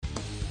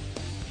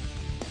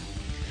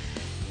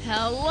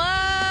Hello.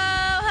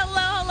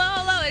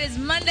 It is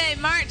Monday,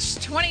 March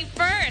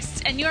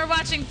 21st, and you're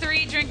watching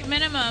 3 Drink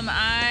Minimum.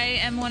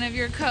 I am one of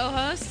your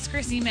co-hosts,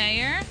 Chrissy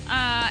Mayer,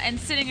 and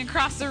sitting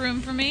across the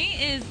room from me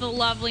is the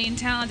lovely and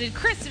talented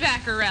Chris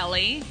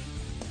Vaccarelli.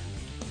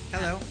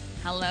 Hello.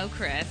 Hello,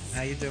 Chris.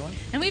 How you doing?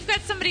 And we've got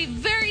somebody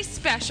very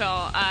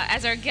special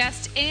as our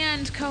guest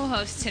and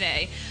co-host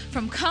today.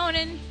 From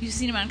Conan, you've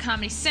seen him on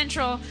Comedy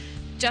Central,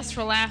 Just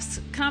for Laughs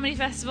Comedy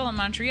Festival in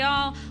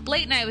Montreal,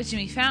 Late Night with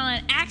Jimmy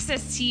Fallon,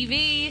 Access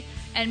TV,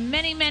 and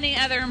many, many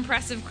other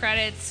impressive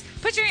credits.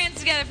 Put your hands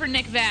together for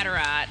Nick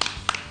Vatterott.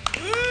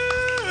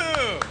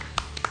 Woo!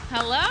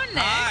 Hello,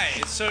 Nick. Hi,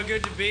 it's so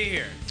good to be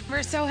here.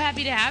 We're so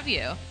happy to have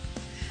you.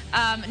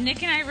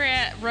 Nick and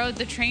I rode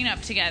the train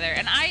up together,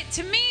 and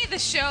to me, the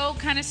show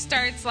kind of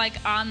starts like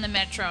on the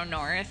Metro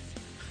North.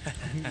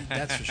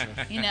 That's for sure.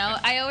 You know,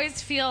 I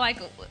always feel like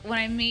when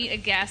I meet a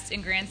guest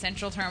in Grand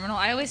Central Terminal,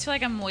 I always feel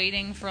like I'm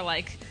waiting for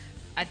like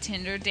a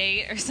Tinder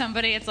date or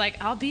somebody. It's like,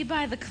 I'll be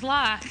by the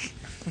clock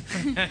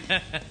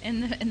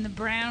in the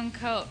brown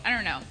coat. I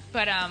don't know,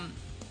 but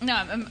no,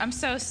 I'm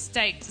so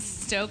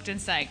stoked and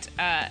psyched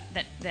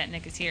that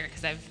Nick is here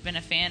because I've been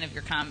a fan of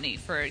your comedy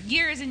for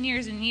years and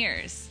years and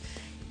years.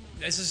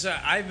 This is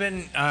I've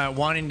been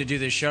wanting to do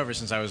this show ever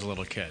since I was a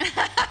little kid.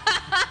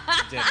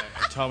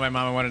 I told my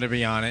mom I wanted to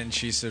be on it, and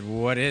she said,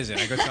 "What is it?"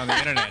 I go on the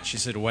internet. She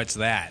said, "What's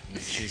that?"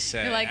 And she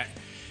said, You're like,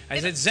 I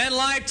said, "Zen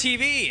Live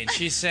TV," and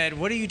she said,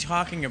 "What are you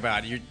talking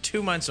about? You're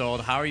 2 months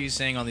old. How are you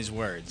saying all these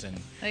words?" And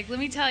like, let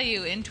me tell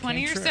you, in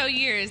 20 or so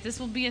years, this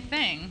will be a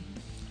thing.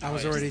 I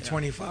was already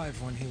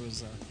 25 when he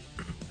was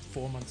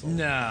 4 months old.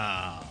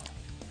 no,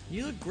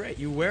 you look great.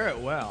 You wear it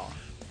well.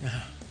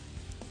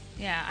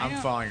 Yeah, I'm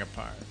falling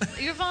apart.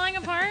 You're falling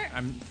apart?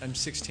 I'm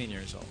 16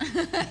 years old.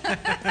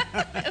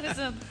 It was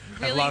a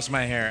really, I've lost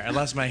my hair. I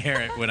lost my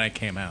hair when I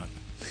came out.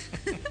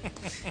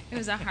 It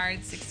was a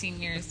hard 16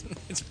 years.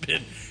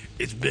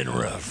 It's been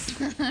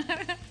rough.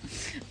 It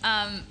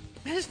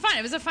was fun.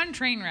 It was a fun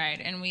train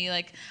ride, and we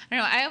I don't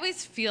know. I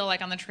always feel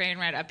like on the train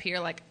ride up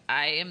here,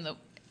 I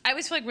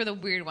always feel like we're the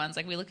weird ones.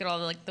 Like we look at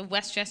all the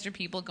Westchester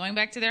people going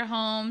back to their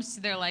homes,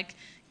 to their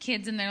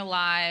kids in their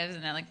lives,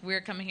 and then we're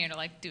coming here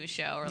to do a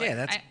show. Or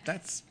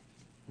that's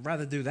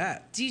rather do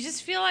that. Do you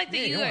just feel like that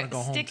you you don't wanna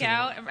go home stick to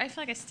out? I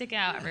feel like I stick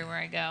out everywhere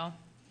I go.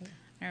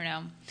 I don't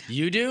know.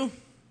 You do?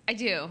 I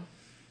do.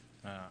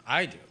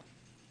 I do.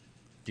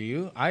 Do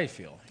you? I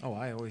feel. Oh,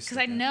 I always. Because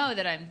I know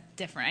that I'm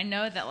different. I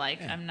know that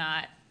I'm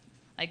not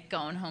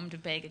going home to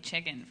bake a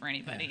chicken for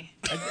anybody.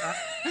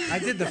 I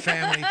did the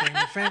family thing.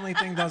 The family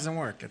thing doesn't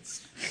work. It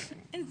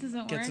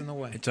doesn't Gets work. in the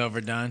way. It's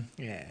overdone.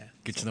 Yeah.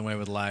 Gets in the way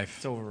with life.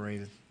 It's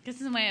overrated. Gets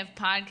in the way of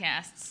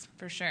podcasts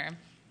for sure.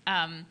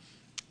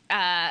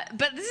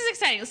 But this is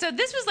exciting. So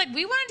this was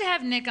we wanted to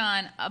have Nick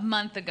on a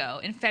month ago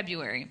in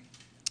February.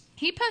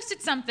 He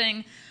posted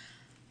something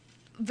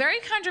very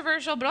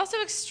controversial, but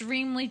also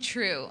extremely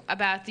true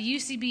about the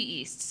UCB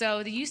East.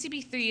 So the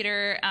UCB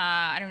Theater,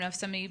 I don't know if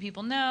some of you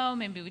people know,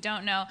 maybe we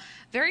don't know,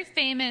 very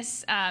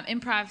famous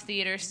improv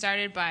theater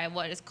started by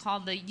what is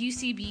called the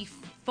UCB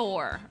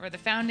 4, or the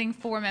founding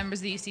 4 members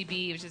of the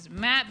UCB, which is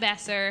Matt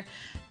Besser,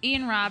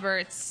 Ian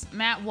Roberts,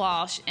 Matt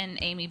Walsh, and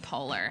Amy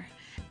Poehler.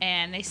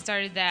 And they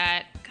started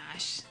that,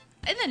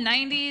 in the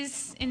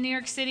 90s in New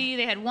York City.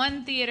 They had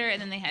 1 theater, and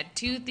then they had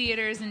 2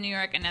 theaters in New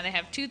York, and now they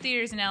have 2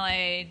 theaters in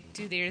LA,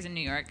 2 theaters in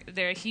New York.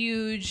 They're a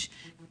huge,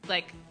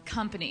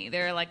 company.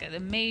 They're a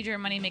major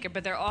moneymaker,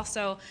 but they're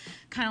also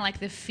kind of like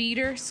the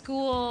feeder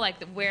school,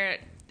 where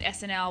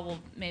SNL will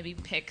maybe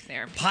pick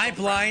their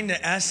Pipeline to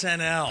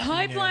SNL.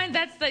 Pipeline.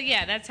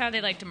 Yeah. That's how they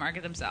like to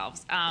market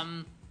themselves.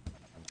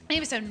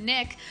 Anyway, so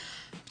Nick,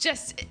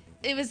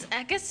 it was,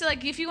 I guess,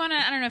 if you want to,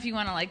 I don't know if you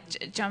want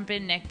to, jump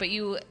in, Nick, but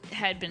you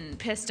had been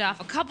pissed off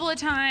a couple of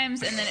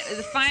times, and then it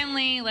was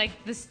finally,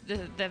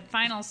 the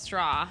final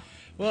straw.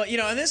 Well,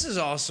 and this is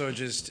also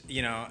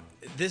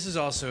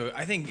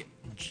I think,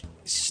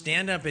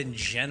 stand-up in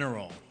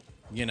general,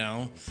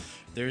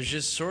 there's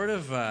just sort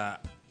of,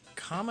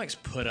 comics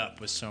put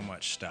up with so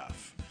much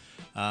stuff.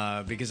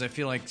 Because I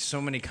feel like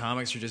so many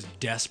comics are just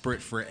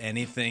desperate for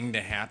anything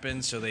to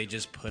happen, so they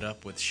just put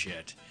up with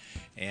shit.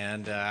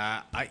 And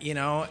I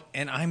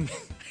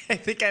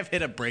think I've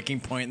hit a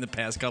breaking point in the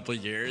past couple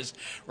of years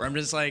where I'm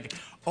just like,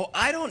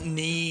 I don't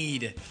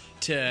need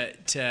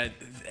to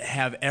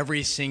have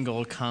every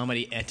single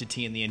comedy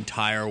entity in the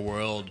entire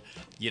world,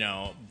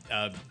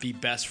 be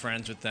best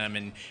friends with them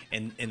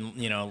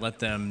and let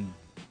them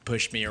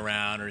push me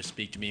around or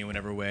speak to me in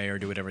whatever way or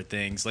do whatever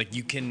things.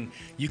 You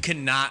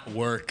cannot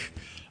work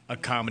a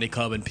comedy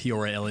club in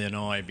Peoria,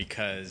 Illinois,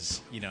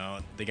 because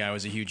the guy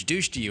was a huge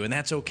douche to you, and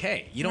that's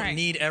okay. You don't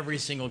need every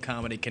single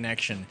comedy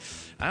connection.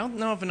 I don't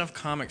know if enough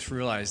comics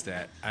realize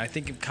that. I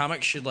think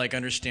comics should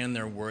understand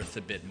their worth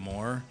a bit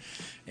more,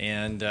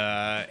 and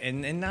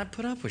not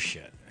put up with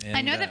shit. And,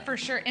 I know that for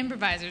sure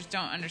improvisers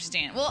don't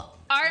understand. Well,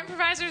 are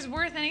improvisers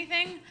worth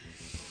anything?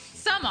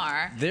 Some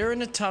are. They're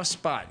in a tough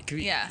spot.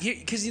 Yeah.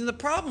 Because the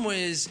problem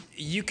is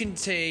you can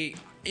say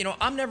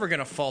I'm never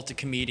gonna fault a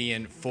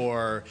comedian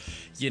for,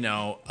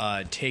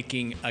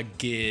 taking a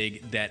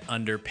gig that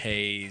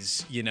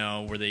underpays,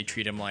 where they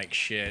treat him like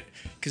shit.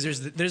 Because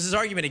there's this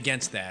argument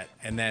against that,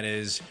 and that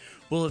is,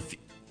 well,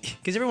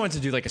 because everyone wants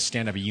to do like a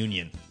stand-up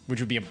union, which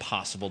would be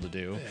impossible to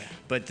do. Yeah.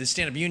 But the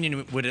stand-up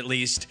union would at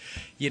least,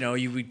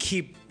 you would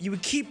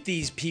keep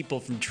these people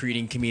from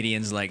treating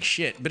comedians like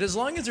shit. But as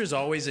long as there's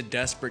always a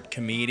desperate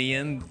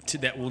comedian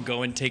that will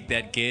go and take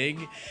that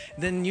gig,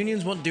 then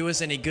unions won't do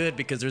us any good,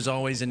 because there's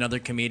always another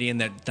comedian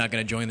that's not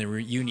going to join the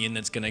union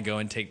that's going to go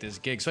and take this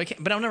gig. So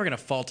but I'm never going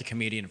to fault a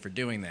comedian for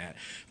doing that.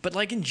 But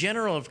like in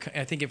general,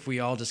 I think if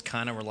we all just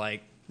kind of were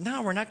like,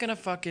 no, we're not going to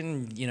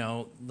fucking,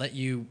 let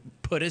you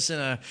put us in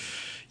a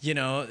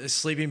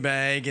sleeping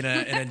bag in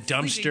a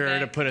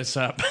dumpster to put us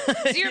up.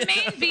 So your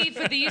main beef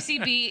with the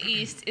UCB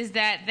East is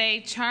that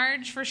they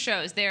charge for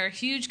shows. They're a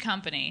huge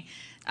company.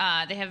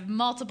 They have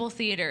multiple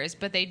theaters,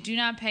 but they do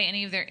not pay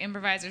any of their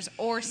improvisers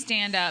or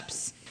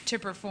stand-ups to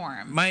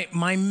perform. My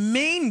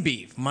main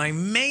beef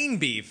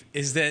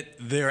is that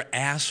they're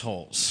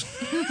assholes.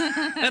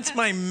 That's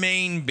my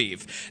main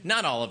beef.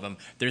 Not all of them.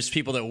 There's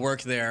people that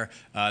work there.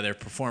 There are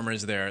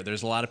performers there.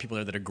 There's a lot of people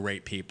there that are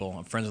great people.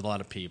 I'm friends with a lot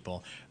of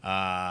people.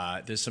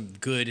 There's some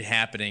good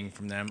happening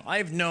from them. I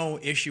have no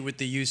issue with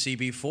the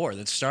UCB4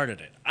 that started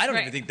it. I don't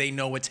even think they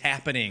know what's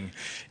happening.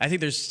 I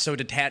think they're so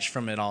detached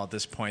from it all at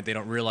this point. They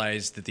don't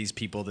realize that these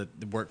people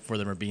that work for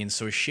them are being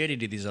so shitty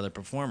to these other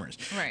performers.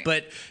 Right.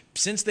 But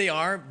since they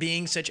are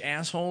being such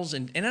assholes,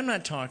 and I'm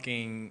not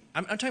talking,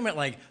 I'm talking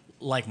about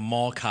like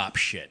mall cop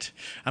shit.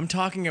 I'm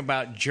talking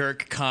about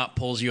jerk cop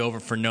pulls you over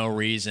for no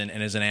reason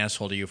and is an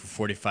asshole to you for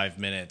 45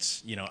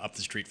 minutes, up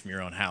the street from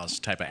your own house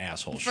type of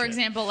asshole shit. For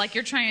example, like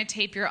you're trying to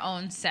tape your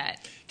own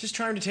set. Just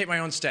trying to tape my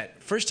own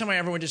set. First time I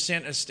ever went to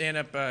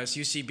stand-up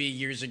UCB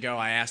years ago,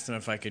 I asked them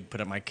if I could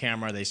put up my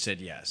camera. They said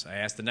yes. I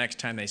asked the next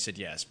time. They said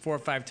yes. 4 or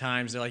 5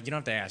 times. They're like, you don't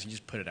have to ask. You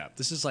just put it up.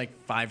 This is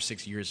like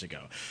 5-6 years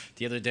ago.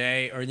 The other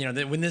day, or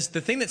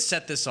the thing that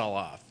set this all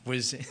off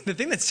was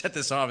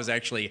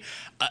actually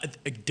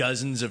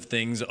dozens of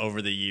things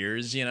over the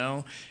years,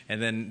 And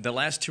then the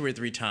last 2 or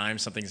 3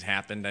 times something's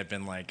happened, I've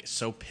been like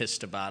so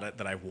pissed about it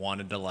that I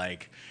wanted to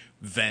like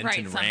vent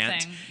and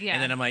rant. Yeah.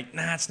 And then I'm like,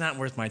 nah, it's not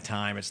worth my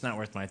time. It's not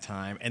worth my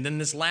time. And then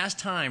this last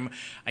time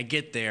I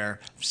get there,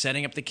 I'm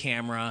setting up the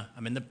camera.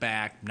 I'm in the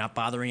back, not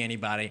bothering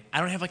anybody. I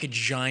don't have like a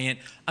giant,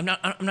 I'm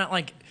not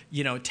like,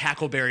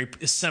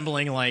 Tackleberry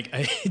assembling like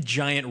a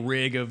giant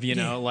rig of,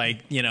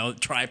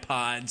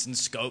 tripods and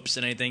scopes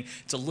and anything.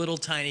 It's a little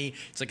tiny,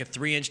 it's like a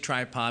 3-inch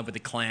tripod with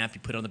a clamp.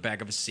 You put it on the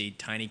back of a seat,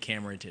 tiny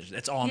camera attention.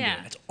 That's all I'm doing.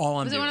 That's all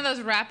I'm doing. Was it one of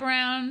those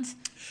wraparounds?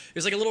 It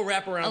was like a little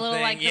wraparound thing. A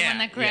little like the one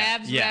that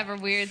grabs whatever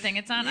weird thing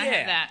it's on. I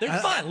have that. They're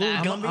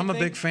fun. I'm a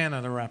big fan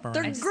of the wraparound.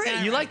 They're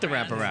great. You like the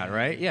wraparound,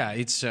 right? Yeah,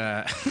 it's...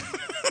 I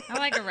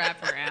like a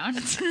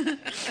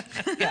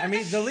wraparound. Yeah, I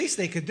mean, the least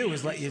they could do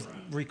is let you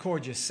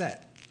record your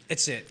set.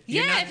 It's it.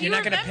 You're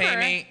not going to pay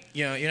me.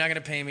 You're not going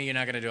to pay me. You're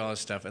not going to do all this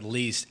stuff. At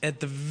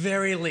the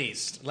very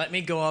least, let me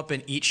go up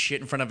and eat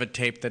shit in front of a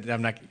tape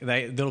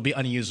that'll be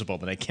unusable,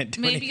 but I can't do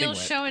anything with. Maybe you'll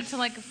show it to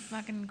like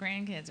fucking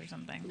grandkids or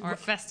something, or a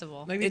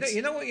festival. Maybe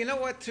you know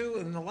what too.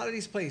 In a lot of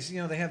these places,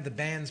 they have the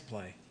bands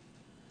play,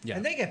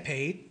 and they get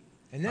paid.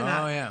 And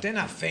they're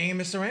not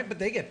famous or anything, but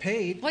they get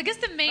paid. Well, I guess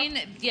the main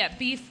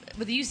beef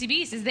with the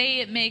UCB is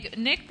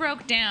Nick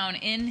broke down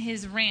in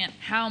his rant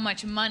how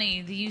much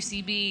money the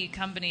UCB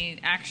company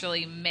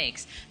actually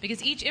makes,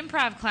 because each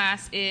improv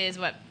class is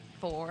what,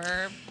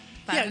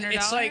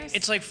 $500?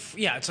 It's like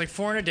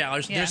 $400.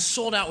 Yeah. They're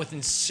sold out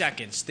within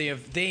seconds. They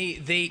have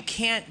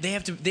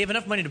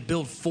enough money to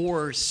build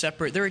 4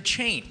 separate. They're a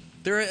chain.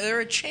 They're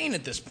a chain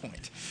at this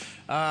point.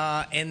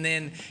 And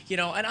then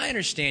and I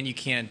understand you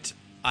can't.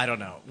 I don't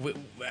know.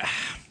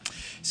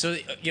 So,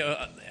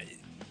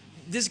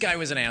 this guy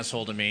was an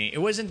asshole to me. It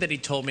wasn't that he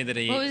told me that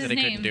I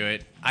couldn't do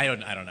it. I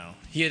don't know.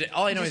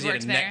 All I know is he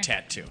had a neck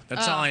tattoo.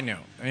 That's all I know.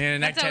 He had a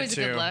neck tattoo. Always a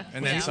good look.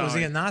 And was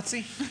he a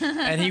Nazi?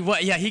 And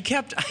he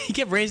kept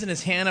raising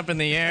his hand up in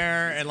the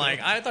air, and like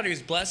I thought he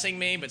was blessing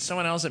me, but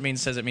someone else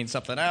says it means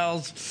something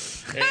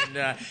else.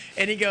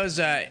 And he goes,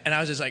 and I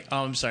was just like,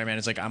 oh, I'm sorry, man.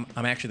 It's like I'm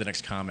actually the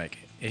next comic.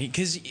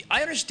 Because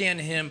I understand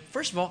him.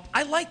 First of all,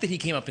 I like that he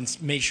came up and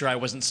made sure I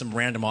wasn't some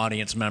random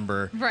audience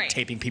member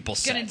taping people's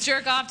sets. Gonna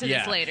jerk off to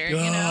this later.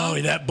 Oh,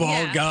 that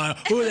bald guy.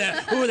 Who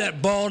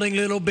that balding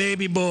little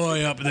baby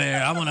boy up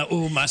there? I'm gonna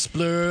my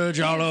splurge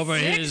all over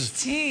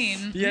 16.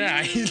 his.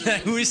 Yeah, he's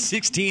like, who is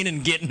 16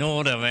 and getting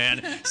older,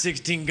 man?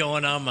 16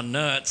 going on my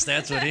nuts.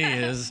 That's what he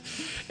is.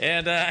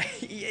 And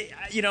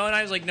and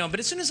I was like, no. But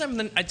as soon as I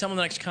tell him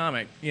the next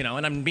comic, and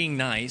I'm being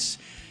nice.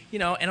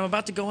 and I'm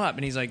about to go up,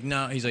 and he's like,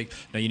 no, you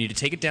need to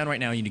take it down right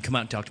now. You need to come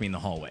out and talk to me in the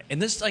hallway.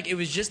 And this, like, it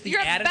was just the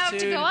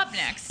attitude. You're about to go up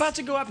next. About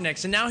to go up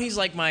next, and now he's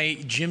like my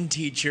gym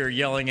teacher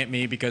yelling at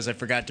me because I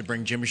forgot to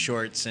bring gym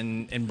shorts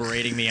and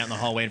berating me out in the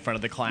hallway in front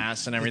of the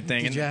class and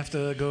everything. Did you have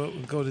to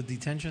go to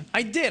detention?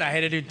 I did. I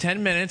had to do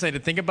 10 minutes. I had to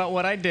think about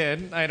what I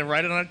did. I had to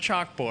write it on a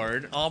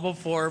chalkboard all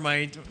before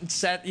my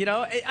set.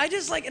 I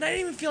just like, and I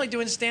didn't even feel like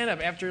doing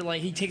stand-up after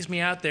like he takes me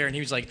out there and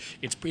he was like,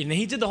 and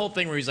he did the whole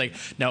thing where he's like,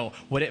 no,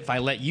 what if I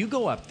let you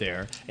go up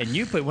there and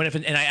you put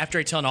after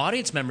I tell an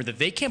audience member that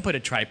they can't put a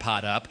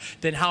tripod up,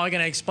 then how am I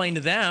going to explain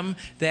to them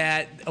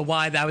that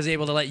why I was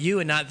able to let you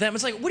and not them?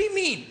 It's like, what do you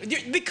mean?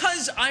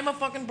 Because I'm a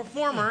fucking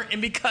performer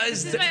and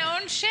because this is my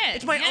own shit.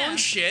 It's my own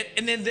shit,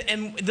 and then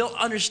and they'll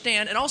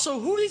understand. And also,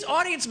 who are these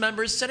audience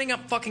members setting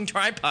up fucking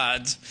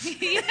tripods?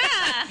 Yeah.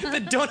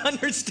 That don't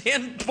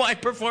understand why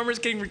performers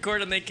can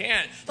record and they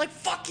can't. Like,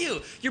 fuck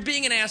you. You're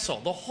being an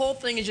asshole. The whole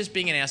thing is just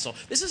being an asshole.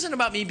 This isn't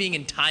about me being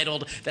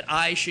entitled that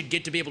I should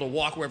get to be able to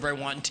walk wherever I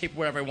want and tape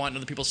wherever I want on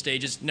other people's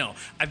stages. No.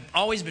 I've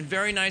always been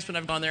very nice when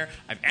I've gone there.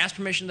 I've asked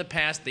permission in the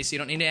past. They say you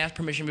don't need to ask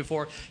permission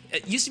before.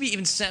 UCB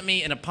even sent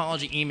me an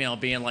apology email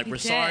being like, we're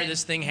sorry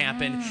this thing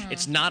happened.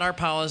 It's not our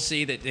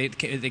policy that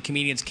the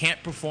comedians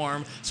can't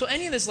perform. So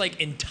any of this,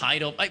 like,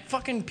 entitled, like,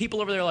 fucking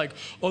people over there like,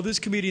 oh, this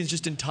comedian's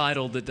just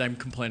entitled that I'm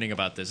complaining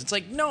about this. It's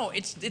like, no,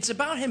 it's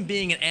about him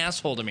being an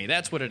asshole to me.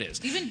 That's what it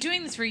is. You've been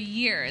doing this for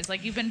years.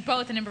 Like, you've been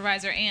both an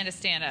improviser and a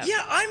stand-up.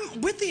 Yeah,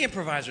 I'm with the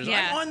improvisers.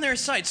 Yeah. I'm on their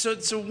site. So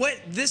what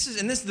this is,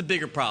 and this is the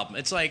bigger problem.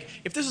 It's like,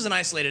 if this was an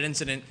isolated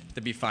incident,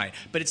 that'd be fine.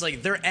 But it's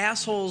like, they're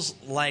assholes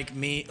like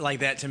me, like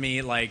that to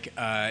me, like,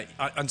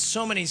 on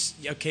so many,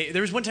 okay,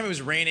 there was one time it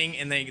was raining,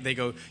 and they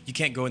go, you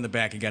can't go in the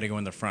back, you gotta go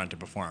in the front to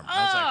perform. Oh.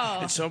 I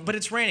was like, but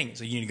it's raining,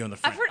 so you need to go in the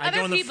front. I've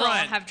heard other people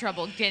have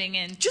trouble getting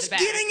in. Just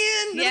getting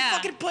in to the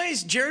fucking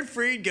place. Jared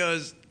Freed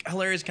goes,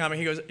 hilarious comic.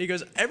 He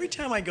goes, every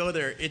time I go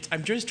there,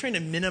 I'm just trying to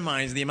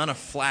minimize the amount of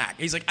flack.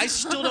 He's like, I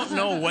still don't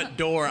know what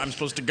door I'm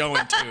supposed to go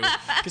into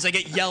because I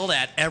get yelled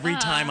at every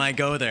time I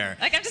go there.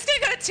 Like, I'm just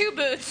gonna go to 2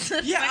 booths.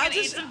 Yeah, I'm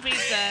gonna eat some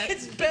pizza.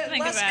 It's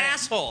less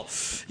asshole,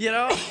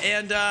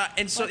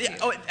 and so yeah.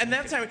 Oh, and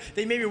that time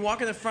they made me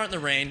walk in the front in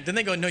the rain. Then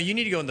they go, no, you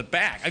need to go in the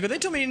back. I go, they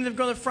told me you need to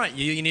go in the front.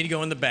 You need to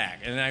go in the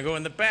back. And then I go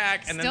in the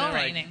back, and then they're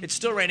like, it's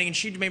still raining, and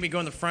she made me go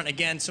in the front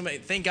again.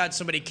 Thank God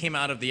somebody came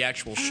out of the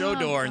actual show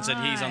door and said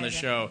he's on the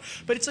show.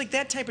 But it's like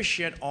that type of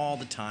shit all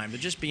the time. They're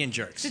just being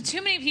jerks. So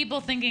too many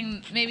people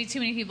thinking, maybe too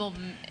many people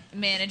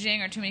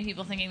managing, or too many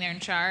people thinking they're in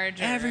charge.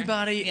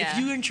 Everybody, if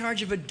you're in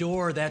charge of a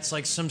door, that's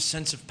like some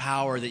sense of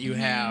power that you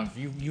have.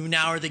 You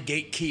now are the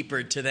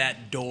gatekeeper to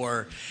that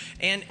door,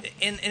 and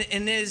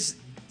is.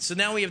 So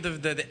now we have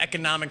the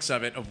economics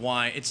of it, of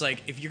why. It's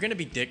like, if you're going to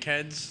be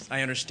dickheads,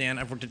 I understand.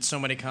 I've worked at so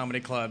many comedy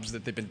clubs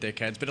that they've been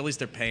dickheads, but at least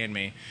they're paying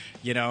me.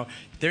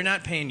 They're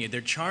not paying you.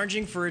 They're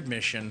charging for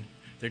admission.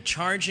 They're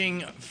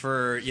charging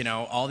for,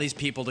 all these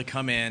people to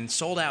come in,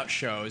 sold out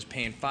shows,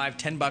 paying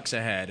 $5-10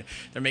 a head.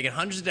 They're making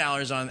hundreds of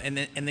dollars and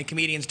the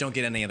comedians don't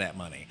get any of that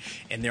money.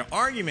 And their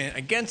argument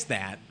against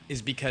that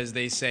is because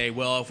they say,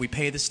 well, if we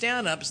pay the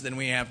stand-ups, then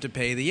we have to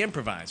pay the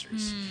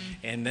improvisers.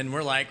 And then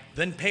we're like,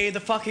 then pay the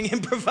fucking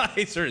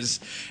improvisers.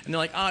 And they're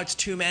like, oh, it's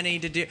too many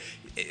to do.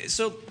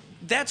 So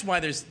that's why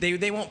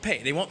they won't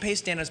pay. They won't pay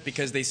stand-ups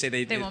because they say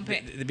they won't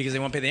pay because they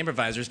won't pay the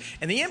improvisers.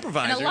 And the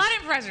improvisers, and a lot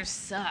of improvisers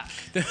suck.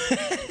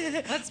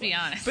 Let's be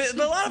honest. But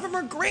a lot of them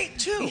are great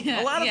too.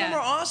 A lot of them are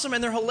awesome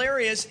and they're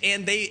hilarious.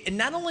 And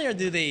not only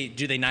do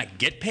they not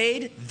get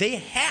paid, they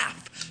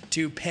have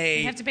to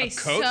pay. They have to pay a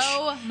coach.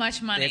 So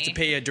much money. They have to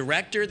pay a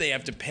director. They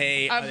have to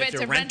pay. They have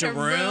to rent a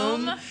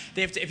room.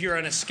 They have to. If you're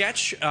on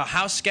a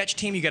house sketch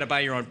team, you got to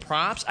buy your own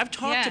props. I've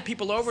talked to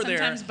people over there.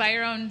 Sometimes buy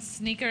your own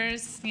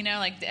sneakers.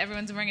 Like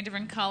everyone's wearing a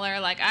different color.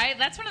 Like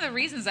that's one of the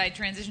reasons I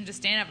transitioned to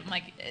stand up. I'm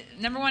like,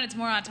 number one, it's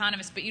more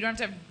autonomous, but you don't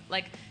have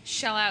to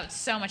shell out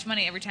so much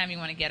money every time you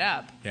want to get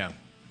up. Yeah.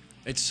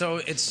 It's so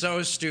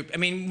stupid. I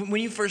mean,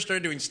 when you first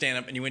started doing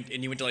stand-up and you went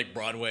to like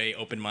Broadway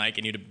open mic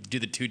and you had to do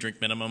the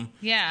 2-drink minimum,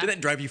 did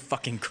that drive you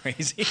fucking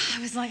crazy? I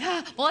was like,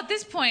 well, at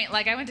this point,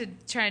 I went to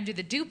try and do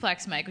the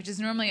duplex mic, which is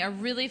normally a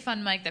really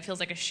fun mic that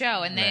feels like a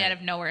show, and they out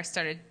of nowhere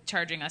started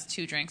charging us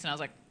 2 drinks, and I was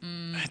like,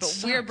 but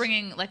sucks. We're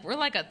bringing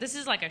this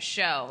is like a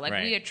show,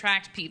 we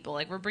attract people,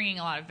 we're bringing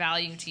a lot of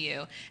value to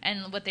you,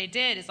 and what they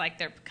did is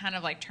they're kind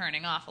of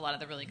turning off a lot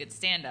of the really good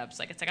stand-ups.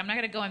 It's I'm not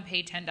gonna go and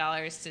pay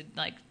 $10 to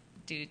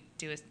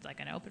do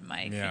an open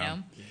mic,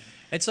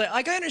 It's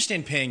like I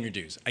understand paying your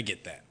dues. I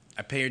get that.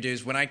 I pay your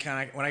dues. When I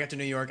got to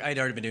New York, I'd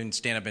already been doing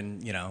stand up in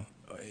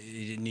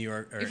New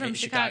York or You're from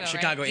Chicago,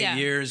 right? 8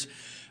 years.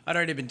 I'd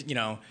already been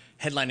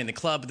headlining the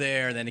club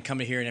there. Then to come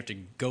to here and have to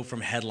go from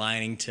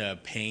headlining to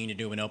paying to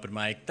do an open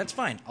mic. That's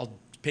fine. I'll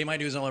pay my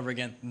dues all over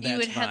again. That's you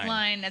would fine.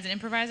 headline as an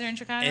improviser in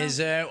Chicago? I was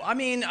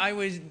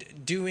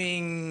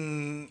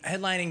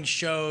headlining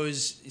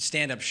shows,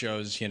 stand-up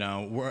shows,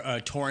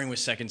 touring with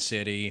Second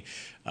City,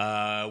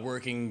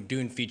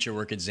 doing feature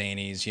work at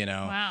Zanies,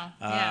 Wow.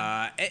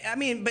 Yeah.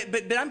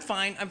 But I'm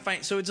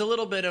fine. So it's a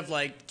little bit of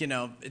like,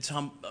 it's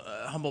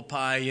humble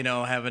pie,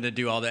 having to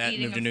do all that,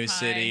 Eating move to of new pie.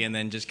 city, and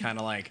then just kind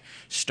of like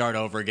start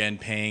over again,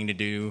 paying to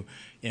do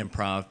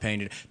improv,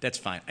 that's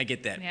fine. I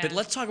get that. Yeah. But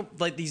let's talk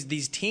like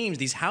these teams,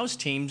 these house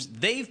teams,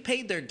 they've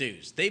paid their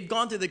dues. They've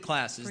gone through the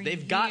classes. For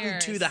They've gotten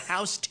years. to the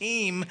house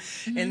team,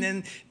 and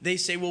then they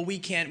say, well, we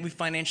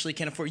financially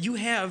can't afford. You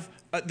have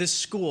this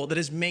school that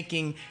is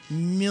making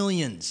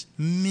millions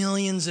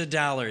of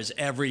dollars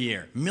every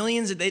year.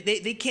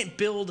 They can't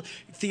build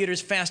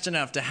theaters fast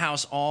enough to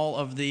house all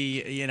of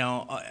the,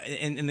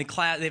 in the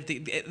class.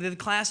 The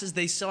classes,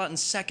 they sell out in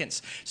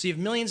seconds. So you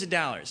have millions of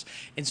dollars.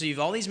 And so you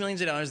have all these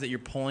millions of dollars that you're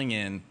pulling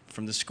in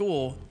from the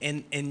school,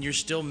 and you're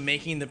still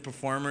making the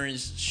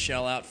performers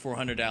shell out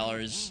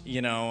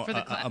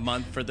 $400, a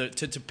month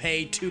to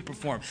pay to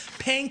perform.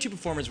 Paying to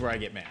perform is where I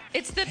get mad.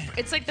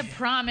 It's like the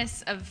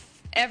promise of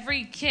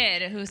every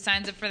kid who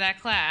signs up for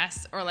that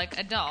class, or like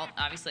adult,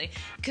 obviously,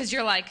 because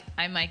you're like,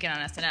 I might get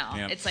on SNL.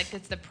 Yep.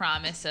 It's the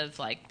promise of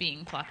like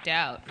being plucked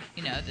out,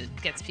 that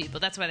gets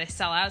people. That's why they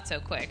sell out so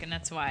quick, and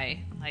that's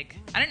why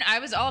I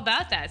was all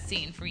about that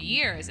scene for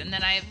years, and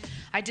then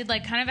I did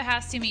like kind of a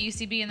house team at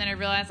UCB, and then I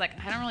realized like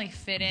I don't really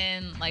fit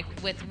in like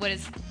with what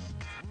is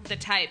the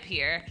type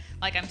here.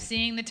 Like I'm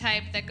seeing the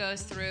type that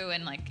goes through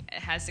and like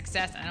has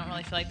success. I don't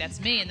really feel like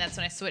that's me, and that's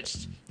when I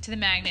switched to the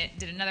Magnet,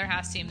 did another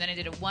house team, then I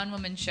did a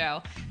one-woman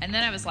show, and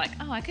then I was like,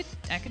 oh, I could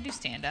do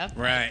stand-up.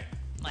 Right.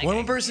 Like,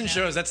 one-person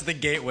shows, that's the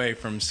gateway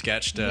from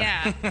sketch to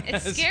yeah,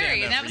 it's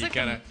scary, and that was like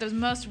kinda... the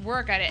most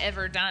work I'd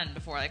ever done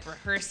before, like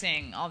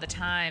rehearsing all the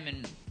time,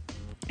 and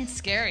it's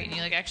scary, and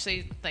you like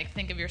actually like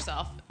think of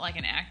yourself like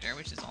an actor,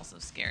 which is also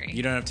scary.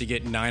 You don't have to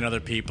get 9 other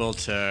people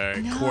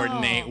to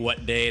coordinate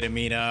what day to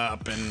meet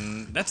up,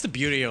 and that's the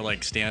beauty of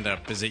like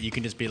stand-up, is that you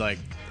can just be like,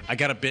 I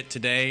got a bit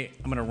today,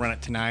 I'm gonna run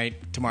it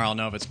tonight, tomorrow I'll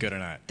know if it's good or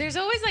not. There's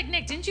always like,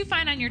 Nick, didn't you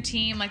find on your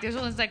team like there's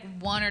always like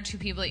 1 or 2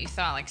 people that you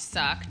thought like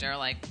sucked, or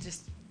like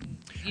just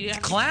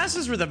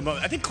classes were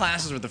I think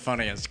classes were the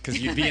funniest,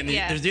 because you'd be in the,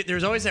 Yeah.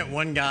 there's always that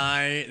one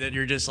guy that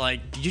you're just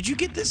like, did you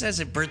get this as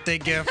a birthday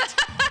gift?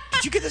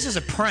 Did you get this as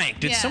a prank?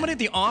 Did somebody at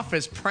the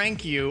office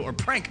prank you or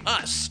prank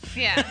us?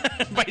 Yeah.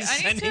 By I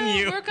sending need to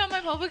you work on my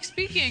public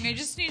speaking. I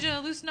just need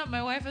to loosen up.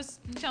 My wife was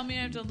telling me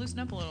I have to loosen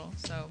up a little.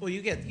 So. Well,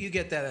 you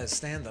get that as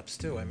stand-ups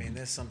too. I mean,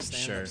 there's some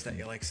stand-ups that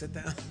you like sit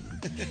down.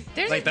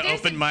 Like the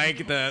open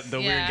mic, the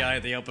weird guy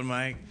at the open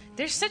mic.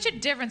 There's such a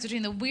difference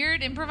between the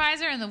weird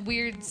improviser and the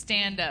weird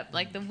stand-up.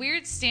 Like the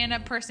weird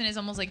stand-up person is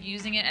almost like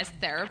using it as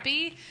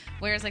therapy,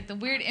 whereas like the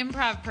weird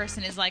improv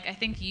person is like, I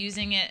think,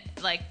 using it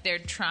like they're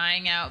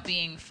trying out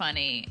being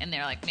funny, and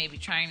they're like maybe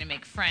trying to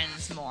make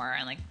friends more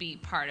and like be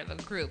part of a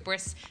group.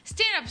 Whereas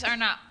stand-ups are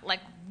not like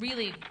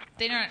really,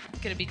 they're not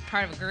going to be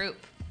part of a group.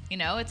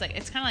 It's like,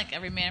 it's kind of like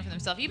every man for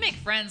themselves. You make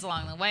friends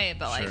along the way,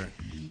 but like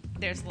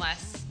there's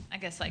less, I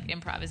guess, like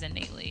improv is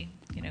innately,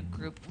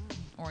 group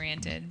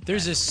oriented.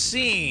 There's a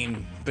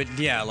scene, but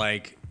yeah,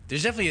 like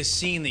there's definitely a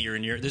scene that you're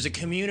in. There's a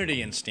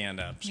community in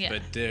stand-ups,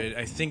 but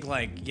I think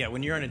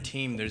when you're on a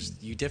team,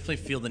 you definitely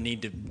feel the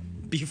need to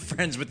be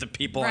friends with the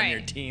people on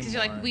your team. Because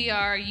you're like, we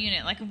are a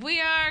unit, like we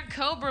are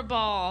Cobra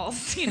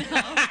Balls, like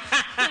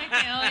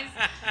they always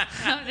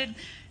have the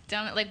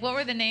dumb. Like, what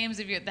were the names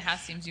of the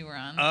house teams you were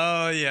on?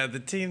 Oh yeah, the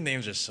team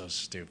names are so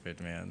stupid,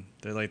 man.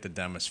 They're like the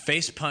dumbest.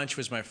 Face Punch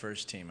was my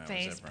first team.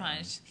 Face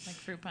Punch, like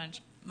Fruit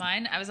Punch.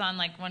 Mine, I was on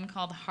like one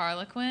called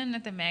Harlequin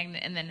at the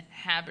Magnet, and then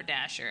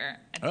Haberdasher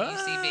at the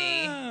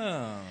UCB.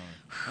 Oh,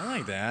 I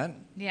like that.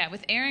 Yeah,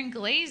 with Aaron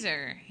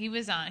Glazer. He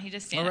was on. He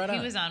just stand up.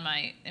 He was on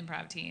my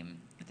improv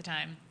team at the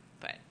time.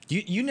 But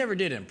you never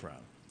did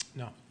improv.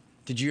 No.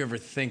 Did you ever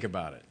think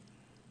about it?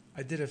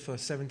 I did it for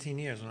 17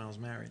 years when I was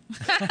married.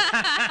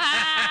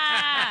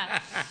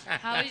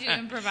 How would you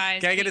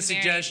improvise? Can I get a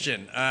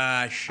suggestion?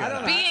 Shut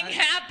up. Being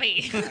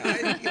happy.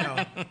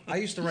 I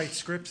used to write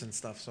scripts and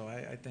stuff, so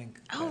I think.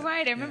 Oh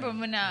right, I remember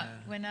when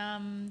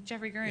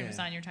Jeffrey Gurrian was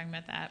on. You were talking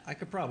about that. I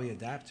could probably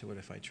adapt to it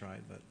if I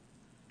tried, but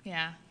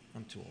yeah,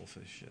 I'm too old for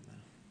this shit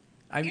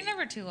now. You're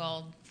never too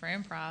old for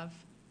improv.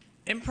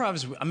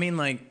 Improv's. I mean,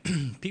 like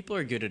people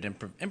are good at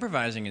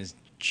improvising. Is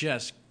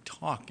just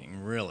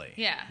talking, really.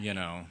 Yeah. You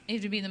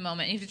have to be in the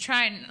moment. You have to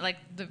try and like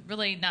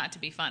really not to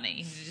be funny.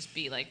 You have to just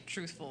be like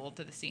truthful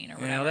to the scene or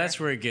whatever. Yeah, that's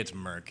where it gets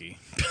murky.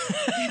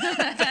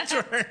 That's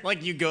where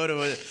like you go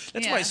to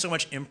that's why so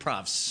much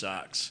improv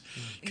sucks.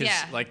 Because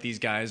like these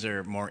guys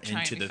are more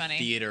into the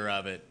theater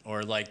of it,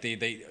 or like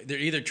they're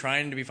either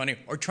trying to be funny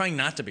or trying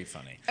not to be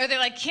funny. Or they're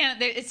like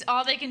it's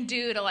all they can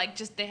do to like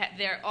just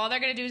all they're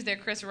gonna do is their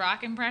Chris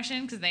Rock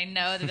impression because they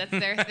know that that's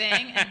their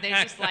thing, and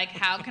they're just like,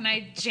 how can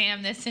I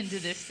jam this into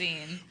this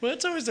scene? Well,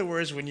 it's always the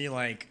worst when you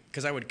like,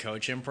 because I would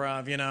coach improv,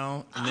 and then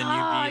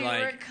you'd be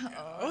like,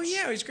 oh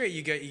yeah, it was great.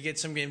 You get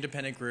some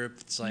independent group.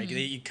 It's like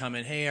you come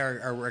in, hey,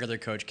 our regular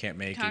coach can't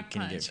make it.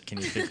 Can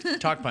you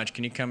Talk Punch?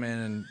 Can you come in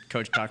and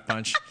coach Talk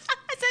Punch?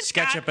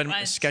 Sketch up and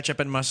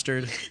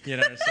mustard,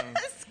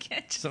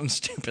 something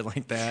stupid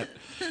like that.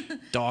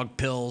 Dog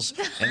pills,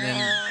 and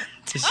then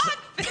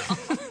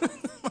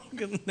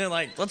they're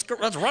like, let's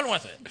run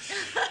with it.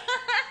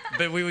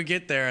 But we would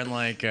get there and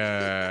like.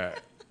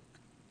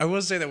 I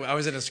will say that I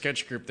was in a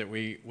sketch group that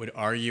we would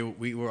argue.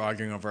 We were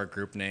arguing over our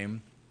group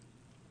name.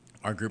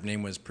 Our group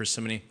name was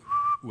Persimmon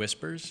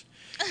Whispers,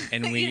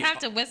 and you have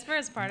to whisper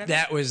as part of it.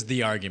 That was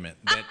the argument.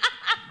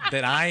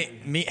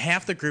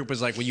 Half the group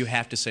was like, well, you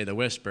have to say the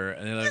whisper,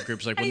 and the other group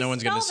was like, well, no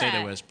one's going to say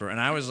the whisper.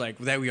 And I was like,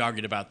 we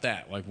argued about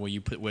that. Like, well,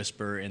 you put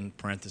whisper in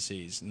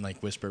parentheses and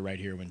like whisper right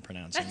here when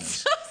pronouncing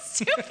this. So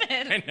stupid.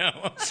 I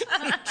know.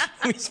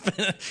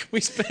 we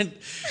spent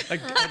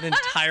an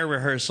entire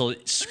rehearsal.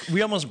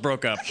 We almost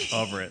broke up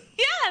over it.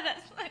 Yeah,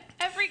 that's like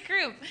every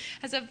group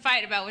has a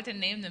fight about what to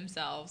name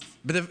themselves.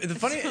 But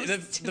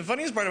the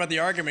funniest part about the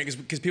argument is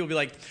because people be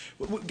like,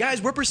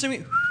 guys, we're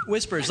Persimmon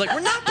Whispers. Like,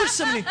 we're not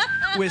Persimmon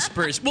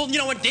Whispers. Well, you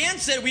know what Dan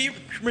said? We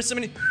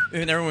Persimmon.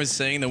 And everyone was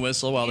saying the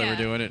whistle while they were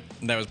doing it.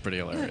 That was pretty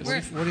hilarious.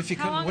 What if you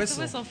couldn't How long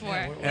whistle? is the whistle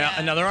for? Yeah,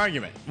 another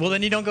argument. Well,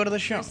 then you don't go to the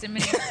show.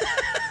 Persimmon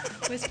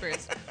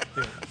Whispers.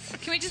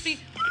 Can we just be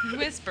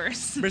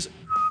Whispers?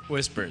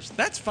 Whispers.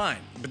 That's fine.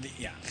 But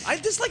I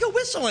just like a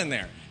whistle in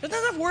there. There's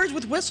not enough words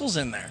with whistles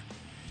in there.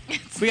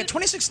 We got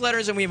 26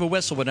 letters and we have a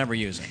whistle we're never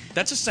using.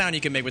 That's a sound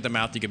you can make with the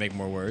mouth. You can make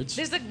more words.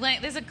 There's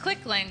a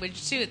click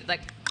language too,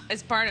 like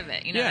as part of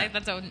it. Yeah.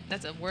 Like,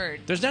 that's a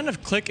word. There's not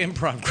enough click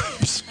improv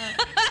groups.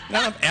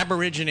 Not enough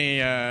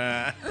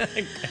Aborigine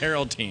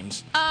Herald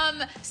teams.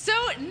 So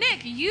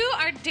Nick, you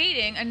are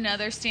dating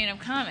another stand-up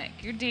comic.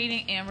 You're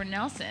dating Amber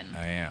Nelson.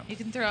 I am. You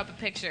can throw up a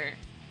picture.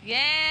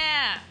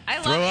 Yeah, I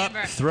love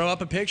Amber. Throw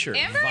up a picture.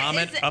 Amber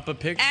Vomit is up a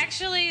picture.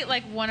 Actually,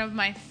 like one of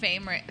my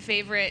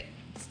favorite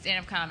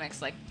stand-up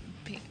comics. Like,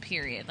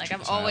 period. Like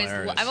I've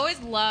always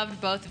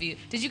loved both of you.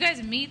 Did you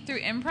guys meet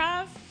through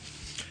improv?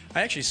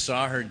 I actually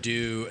saw her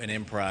do an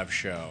improv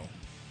show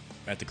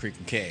at the Creek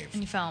and Cave.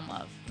 And you fell in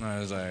love. I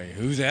was like,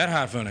 who's that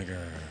hot funny girl?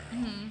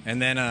 Mm-hmm.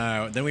 And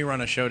then we were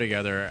on a show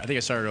together. I think I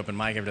saw her at open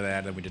mic after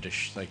that. Then we did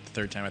like the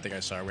third time I think I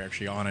saw her. We were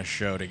actually on a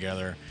show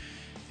together.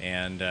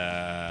 And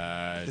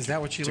is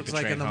that what she looks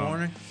like in the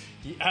morning?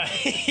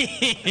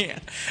 Yeah.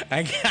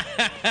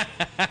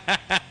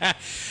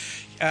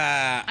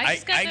 I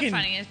just got the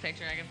funniest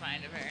picture I could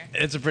find of her.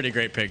 It's a pretty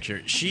great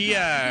picture. She,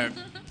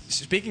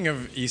 speaking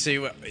of, you see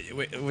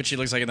what she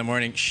looks like in the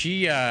morning.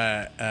 She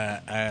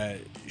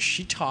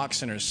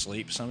talks in her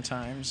sleep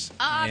sometimes.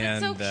 Oh,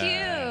 that's so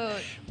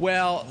cute.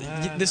 Well,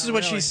 this is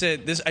what really. she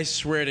said. This, I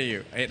swear to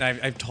you, and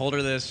I've told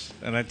her this,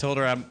 and I told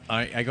her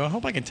I go, I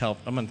hope I can tell.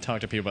 I'm going to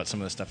talk to people about some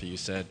of the stuff that you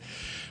said.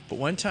 But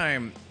one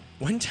time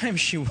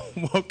she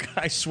woke.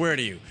 I swear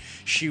to you,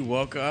 she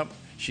woke up.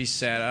 She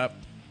sat up.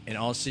 And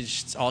all she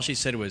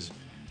said was,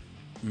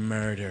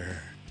 murder.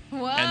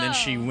 Whoa. And then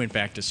she went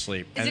back to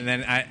sleep. And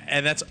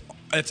that's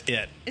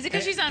it. Is it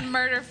because she's on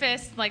Murder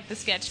Fist, like the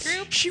sketch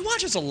group? She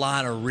watches a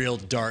lot of real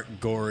dark,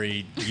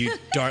 gory,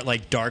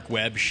 dark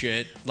web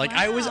shit. Like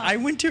wow. I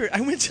went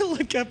to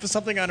look up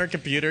something on her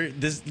computer.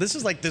 This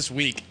is like this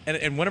week,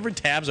 and one of her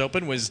tabs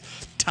open was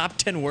top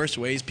 10 worst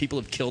ways people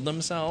have killed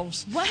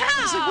themselves. Wow.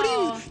 I was like, what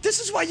are you? This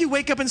is why you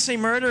wake up and say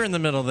murder in the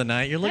middle of the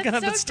night. You're looking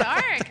at so the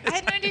stuff. dark. I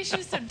had no idea she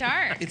was so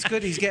dark. It's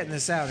good he's getting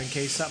this out in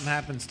case something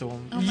happens to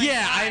him. Oh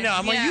Yeah, God. I know.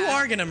 I'm like, Yeah. you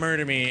are gonna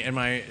murder me in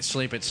my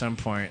sleep at some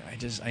point.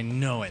 I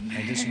know it.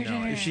 I just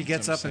know it. If she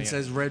gets up and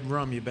says red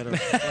rum, you better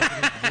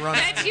run.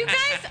 Do you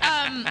guys,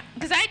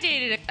 because I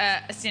dated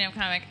a stand-up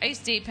comic. I used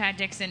to date Pat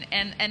Dixon,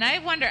 and I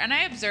wonder, and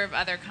I observe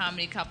other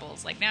comedy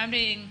couples. Like now I'm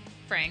dating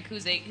Frank,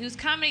 who's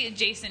comedy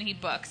adjacent. He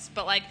books,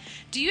 but like,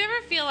 do you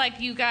ever feel like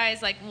you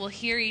guys like will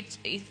hear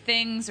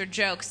things or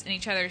jokes in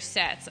each other's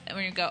sets, and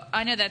when you go,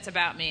 I know that's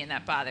about me, and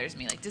that bothers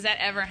me. Like, does that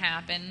ever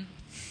happen?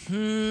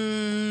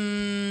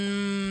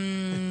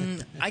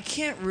 I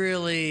can't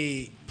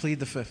really Plead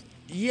the fifth.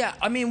 Yeah,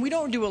 I mean, we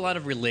don't do a lot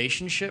of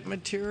relationship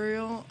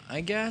material,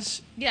 I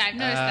guess. Yeah, I've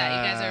noticed that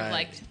you guys are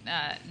like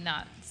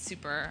not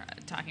super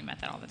talking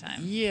about that all the time.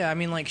 Yeah, I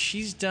mean, like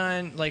she's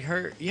done like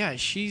her. Yeah,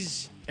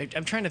 she's.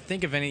 I'm trying to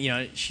think of any. You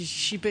know,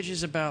 she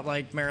bitches about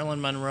like Marilyn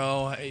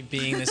Monroe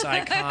being this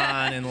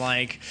icon and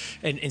like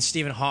and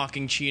Stephen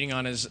Hawking cheating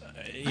on his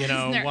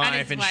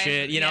wife and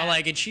shit. You know,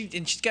 like and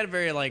she's got a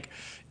very like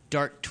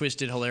dark,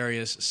 twisted,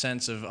 hilarious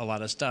sense of a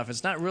lot of stuff.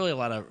 It's not really a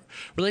lot of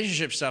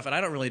relationship stuff, and I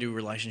don't really do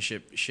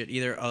relationship shit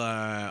either.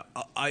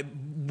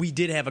 We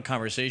did have a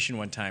conversation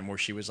one time where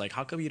she was like,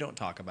 "How come you don't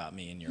talk about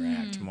me in your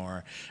act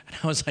more?" And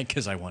I was like,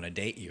 "Because I want to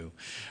date you.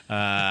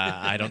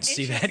 I don't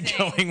see that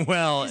going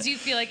well." Because you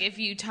feel like if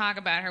you talk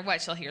about her,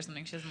 she'll hear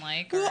something she doesn't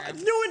like. Well,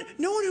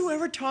 no one who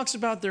ever talks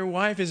about their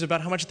wife is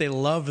about how much they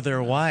love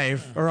their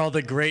wife or all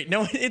the great.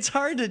 No, it's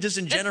hard to just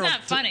in general. It's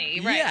not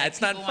funny, right? Yeah,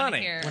 it's not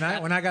funny.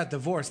 When I got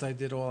divorced, I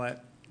did all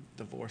that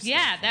divorce.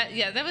 Yeah,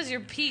 that was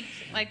your peak.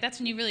 Like that's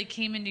when you really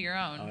came into your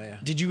own. Oh yeah.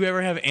 Did you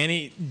ever have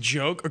any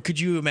joke, or could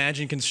you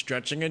imagine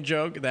constructing a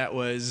joke that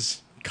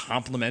was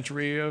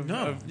complimentary of?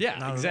 No.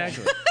 Yeah,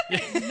 exactly.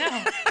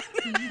 No,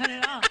 not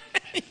at all.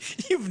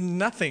 You have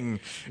nothing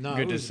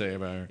good to was, say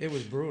about her. It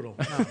was brutal.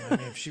 No, I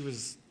mean, if she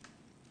was.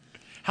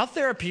 How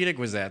therapeutic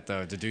was that,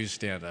 though, to do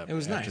stand-up? It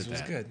was nice. It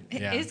was good.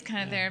 It is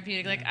kind of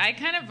therapeutic. Like I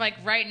kind of like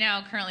right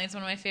now, currently, it's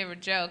one of my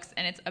favorite jokes,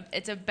 and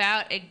it's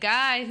about a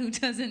guy who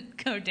doesn't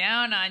go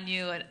down on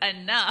you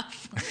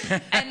enough.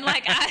 And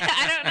like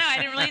I don't know, I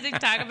didn't really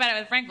talk about it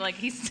with Frank, but like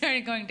he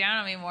started going down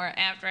on me more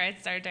after I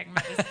started talking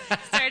about this,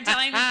 started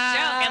telling this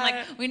joke, and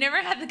like we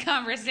never had the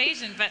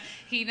conversation, but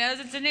he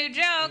knows it's a new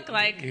joke.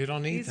 Like you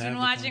don't need. He's been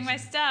watching my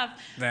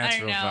stuff. That's I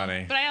don't real know.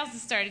 funny. But I also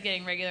started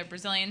getting regular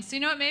Brazilians. So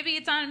you know what? Maybe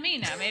it's on me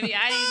now. Maybe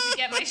I need to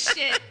get my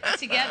shit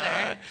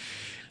together.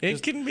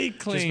 It can be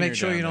clean. Just make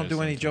sure you don't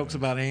do any jokes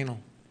about anal.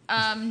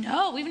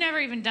 No, we've never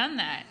even done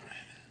that.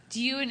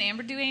 Do you and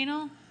Amber do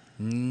anal?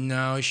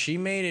 No, she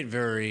made it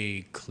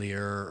very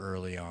clear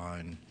early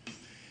on.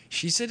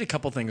 She said a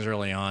couple things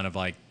early on of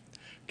like,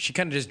 she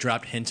kind of just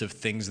dropped hints of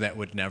things that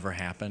would never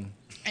happen.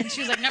 And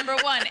she was like, number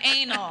one,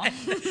 anal.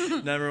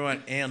 Number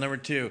one, anal. Number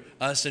two,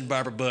 us and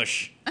Barbara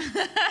Bush.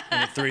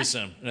 And a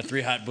threesome. And a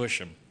three-hot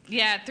bush'em.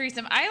 Yeah,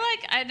 threesome.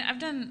 I've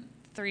done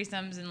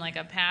threesomes in like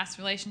a past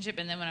relationship,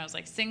 and then when I was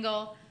like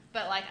single,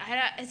 but like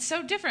it's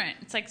so different.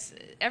 It's like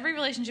every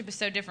relationship is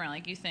so different.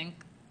 Like you think,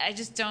 I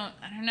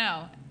don't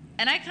know.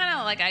 And I kind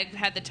of like, I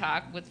had the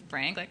talk with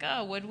Frank, like,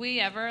 oh, would we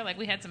ever? Like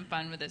we had some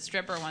fun with a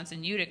stripper once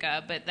in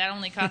Utica, but that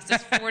only cost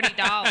us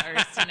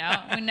 $40. You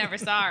know, we never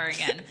saw her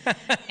again.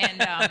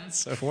 And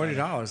so $40,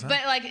 huh?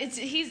 But like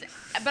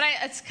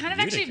it's kind of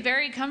actually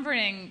very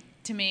comforting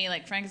to me.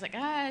 Like Frank is like,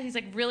 he's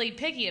like really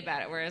picky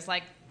about it, whereas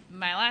like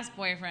my last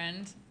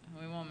boyfriend,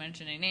 we won't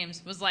mention any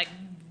names, was like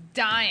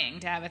dying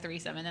to have a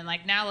threesome, and then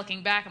like now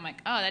looking back, I'm like,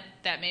 oh,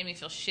 that made me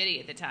feel shitty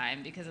at the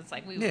time because it's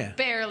like we were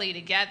barely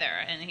together,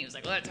 and he was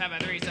like, let's have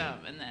a threesome,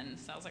 and then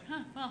so I was like,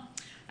 well,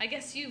 I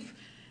guess you've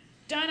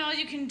done all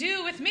you can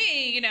do with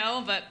me, you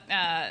know, but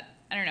I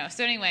don't know.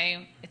 So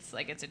anyway, it's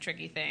a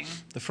tricky thing.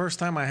 The first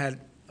time I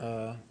had,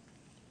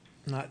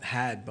 not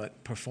had,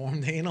 but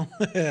performed anal.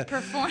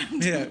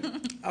 Performed. Yeah,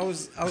 I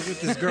was with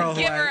this girl.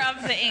 Giver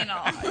of the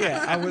anal.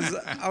 Yeah,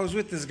 I was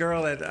with this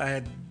girl that I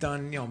had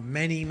done,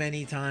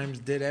 many times,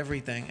 did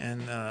everything,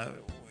 and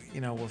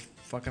we're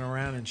fucking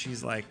around, and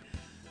she's like,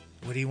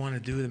 "What do you want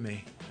to do to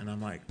me?" And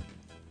I'm like,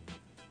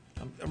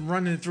 I'm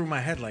running through my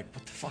head like,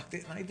 "What the fuck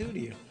didn't I do to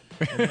you?"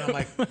 And then I'm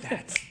like,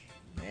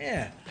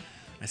 yeah.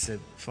 I said,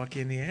 "Fuck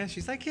you in the ass."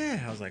 She's like,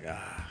 "Yeah." I was like,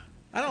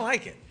 I don't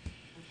like it.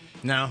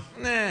 No.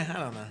 Nah, I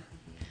don't know.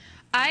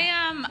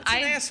 It's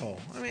an asshole.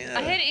 I mean,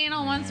 I had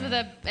anal once with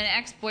an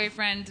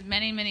ex-boyfriend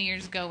many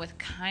years ago with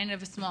kind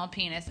of a small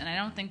penis, and I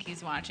don't think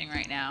he's watching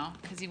right now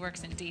because he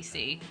works in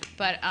D.C.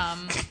 But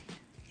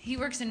he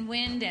works in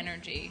wind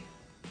energy.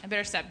 I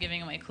better stop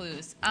giving away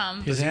clues.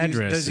 His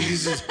address. Does he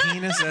use his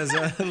penis as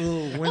a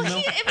little window?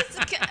 Well, it was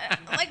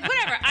like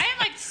whatever. I am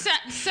like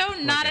so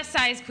not a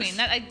size queen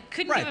that I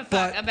couldn't give a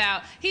fuck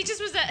about. He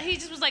just was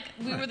like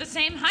we were the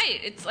same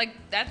height. It's like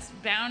that's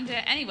bound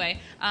to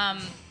anyway.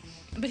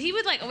 But he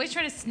would like always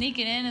try to sneak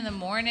it in the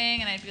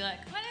morning, and I'd be like,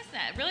 "What is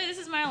that? Really? This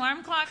is my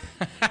alarm clock?"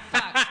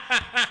 Fuck.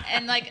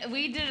 And like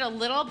we did it a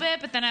little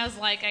bit, but then I was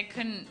like, I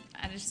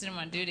just didn't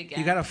want to do it again.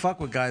 You gotta fuck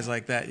with guys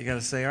like that. You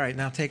gotta say, "All right,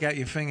 now take out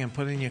your finger and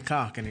put it in your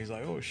cock," and he's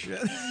like, "Oh shit."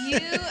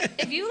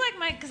 If you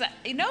like because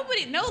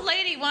no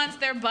lady wants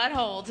their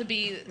butthole to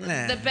be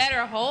the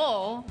better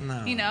hole.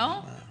 No, you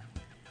know. No.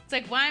 It's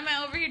like, why am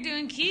I over here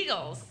doing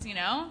Kegels? You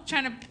know,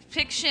 trying to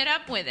pick shit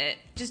up with it,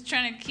 just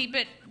trying to keep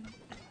it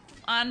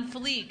on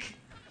fleek.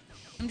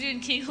 I'm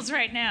doing Kegels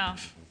right now.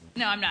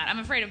 No, I'm not. I'm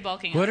afraid of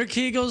bulking. What are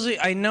Kegels?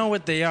 I know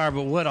what they are,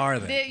 but what are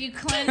they? You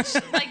clench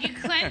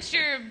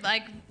your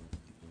like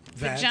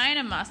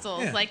vagina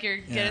muscles, like you're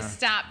gonna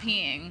stop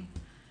peeing.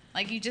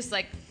 Like you just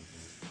like.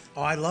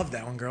 Oh, I love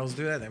that when girls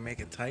do that. They make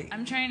it tight.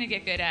 I'm trying to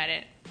get good at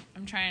it.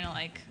 I'm trying to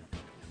like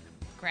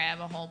grab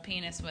a whole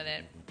penis with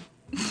it.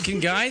 Can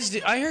guys?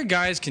 I heard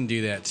guys can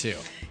do that too.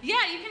 Yeah,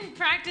 you can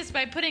practice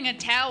by putting a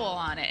towel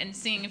on it and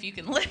seeing if you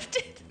can lift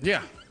it.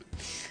 Yeah.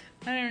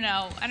 I don't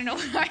know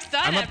where I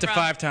thought I'm up to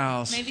 5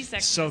 towels. Maybe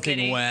Sex soaking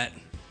City. wet.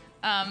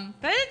 But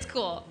it's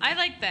cool. I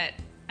like that.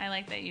 I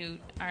like that you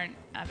aren't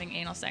having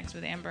anal sex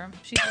with Amber.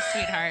 She's a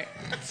sweetheart.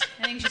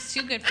 I think she's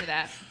too good for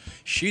that.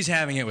 She's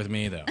having it with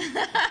me though.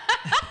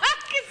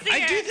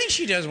 I do think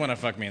she does want to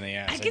fuck me in the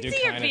ass. I could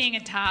see her being a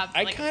top.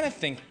 I kind of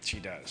think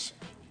she does.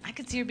 I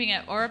could see her being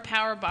a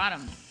power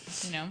bottom.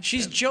 You know,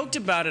 she's joked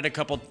about it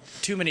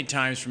too many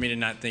times for me to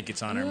not think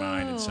it's on her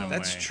mind in some way.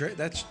 That's true.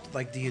 That's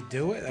like, do you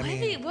do it?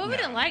 What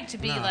would it like to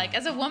be like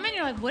as a woman?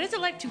 You're like, what is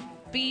it like to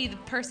be the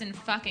person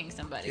fucking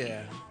somebody?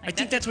 Yeah, like, I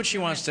think that's what she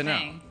wants to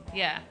know.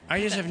 Yeah, I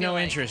just have no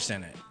interest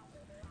in it.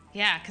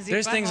 Yeah, because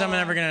there's things I'm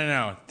never gonna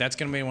know. That's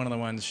gonna be one of the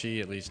ones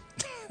she at least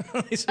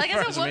Like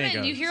as a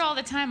woman, you hear all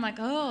the time, like,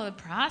 "Oh, the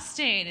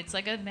prostate. It's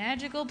like a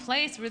magical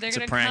place where they're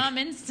gonna come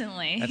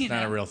instantly." That's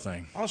not a real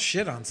thing. I'll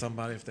shit on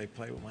somebody if they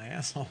play with my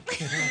asshole.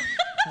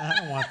 I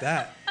don't want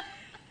that.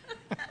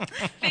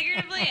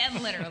 Figuratively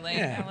and literally.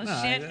 Yeah, I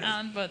will shit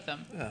on both of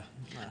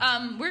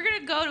them. We're going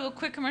to go to a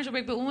quick commercial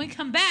break, but when we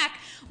come back,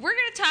 we're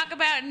going to talk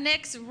about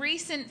Nick's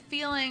recent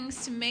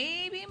feelings to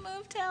maybe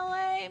move to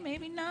LA,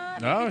 maybe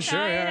not. Maybe Sure.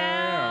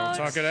 Yeah. We'll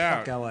talk it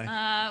out. Fuck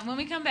LA. When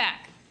we come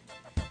back.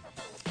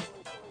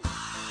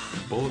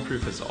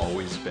 Bulletproof has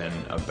always been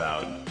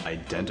about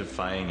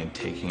identifying and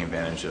taking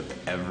advantage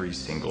of every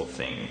single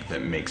thing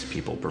that makes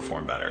people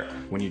perform better.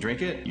 When you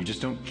drink it, you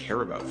just don't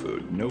care about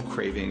food. No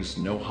cravings,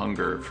 no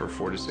hunger for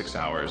 4 to 6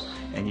 hours,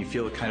 and you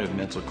feel a kind of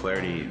mental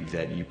clarity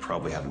that you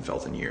probably haven't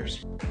felt in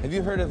years. Have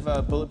you heard of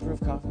Bulletproof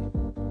coffee?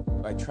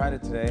 I tried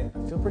it today.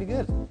 I feel pretty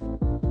good.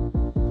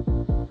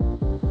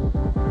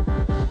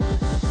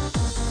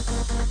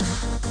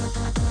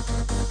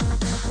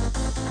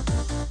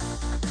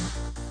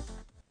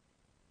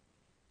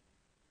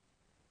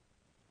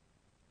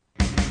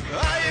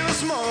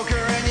 Smoker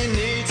and you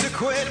need to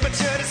quit, but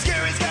you're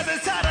discouraged cause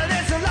it's harder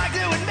than you like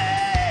doing me.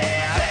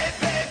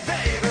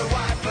 Baby,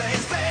 White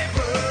Plains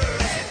Vapor.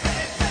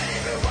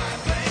 Baby, White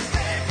Plains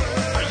Vapor.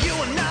 Are you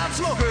a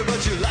non-smoker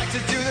but you like to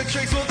do the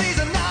tricks? Well, these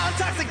are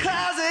non-toxic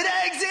clouds that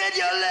exit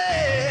your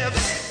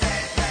lips.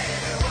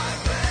 Baby,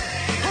 White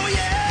Plains. Oh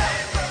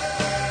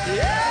yeah.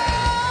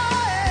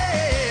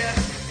 Yeah.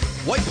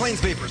 White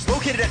Plains Vapors,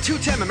 located at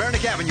 210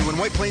 Mamaroneck Avenue in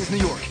White Plains,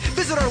 New York.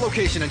 Visit our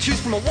location and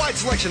choose from a wide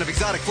selection of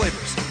exotic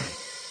flavors.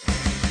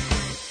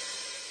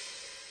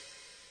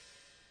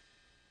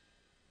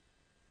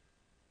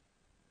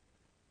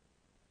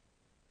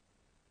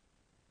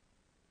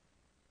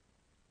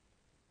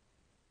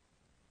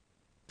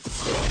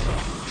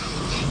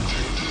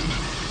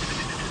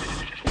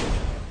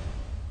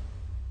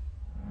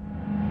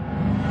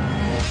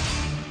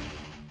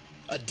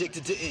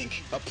 Addicted to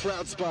Ink, a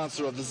proud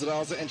sponsor of the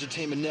Zaraza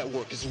Entertainment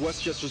Network, is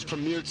Westchester's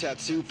premier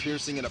tattoo,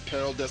 piercing, and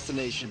apparel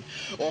destination,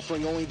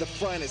 offering only the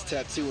finest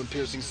tattoo and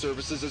piercing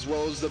services as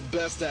well as the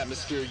best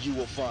atmosphere you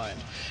will find.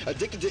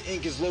 Addicted to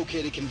Ink is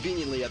located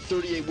conveniently at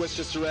 38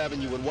 Westchester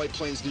Avenue in White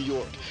Plains, New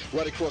York,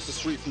 right across the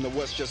street from the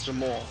Westchester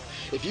Mall.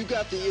 If you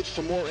got the itch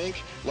for more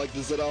ink, like the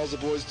Zaraza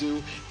boys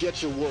do,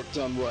 get your work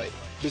done right.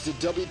 Visit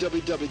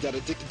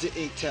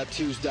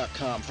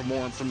www.addictedtoinktattoos.com for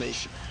more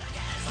information.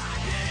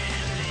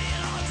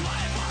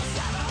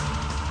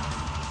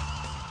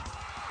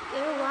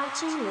 You're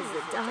watching the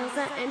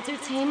Zaraza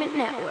Entertainment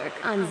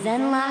Network on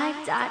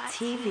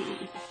ZenLive.tv.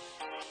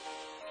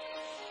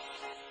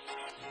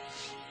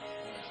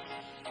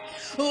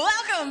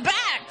 Welcome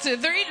back to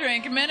 3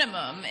 Drink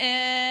Minimum.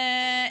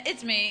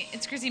 It's me,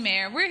 it's Chrissy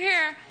Mayer. We're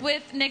here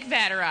with Nick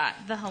Vatterott,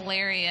 the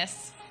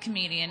hilarious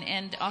comedian,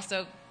 and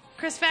also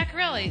Chris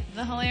Vaccarelli,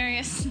 the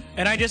hilarious.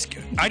 And I just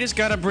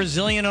got a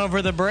Brazilian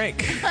over the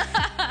break.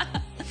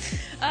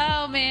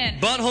 Oh man.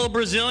 Butthole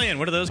Brazilian.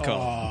 What are those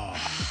called?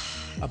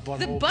 A butthole.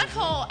 The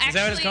butthole actually Is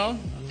that what it's called?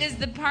 is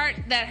the part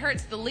that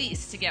hurts the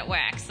least to get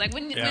waxed. Like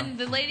when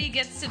the lady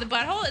gets to the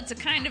butthole, it's a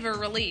kind of a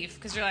relief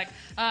because you're like,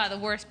 the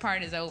worst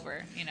part is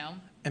over, you know?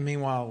 And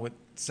meanwhile, with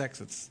sex,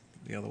 it's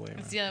the other way around.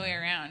 It's the other way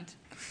around.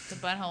 The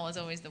butthole is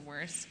always the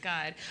worst.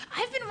 God.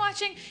 I've been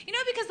watching,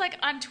 because like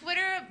on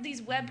Twitter,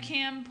 these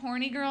webcam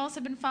porny girls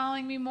have been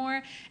following me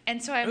more.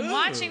 And so I'm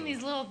watching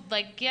these little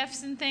like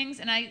GIFs and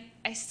things, and I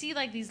see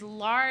like these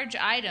large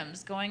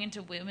items going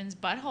into women's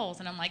buttholes.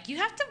 And I'm like, you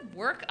have to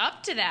work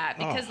up to that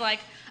because like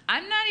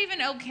I'm not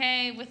even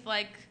okay with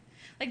like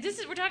this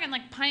is, we're talking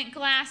like pint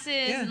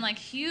glasses and like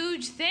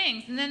huge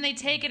things. And then they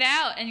take it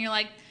out and you're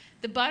like,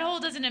 the butthole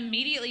doesn't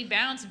immediately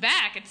bounce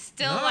back. It's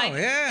still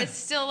it's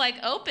still like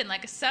open,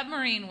 like a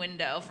submarine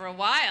window for a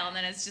while, and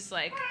then it's just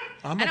like,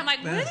 I'm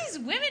like, what are these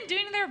women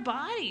doing to their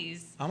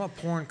bodies? I'm a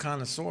porn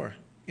connoisseur.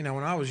 When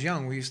I was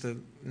young, we used to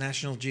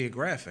National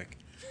Geographic.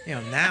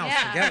 Now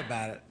forget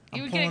about it.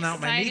 I'm pulling out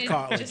my knee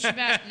cartilage. Just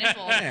about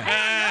nipples. Yeah.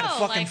 I don't know.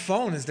 The fucking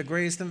phone is the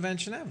greatest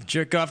invention ever.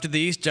 Jerk off to the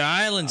Easter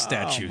Island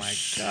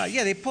statues. Oh my god!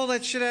 Yeah, they pull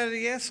that shit out of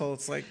the asshole.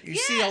 It's like you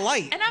see a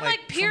light. And I'm like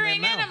from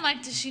peering their in. mouth. I'm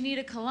like, does she need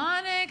a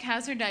colonic?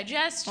 How's her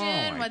digestion?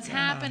 Oh my What's God.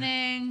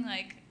 happening?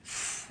 Like,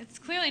 it's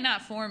clearly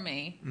not for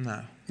me.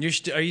 No.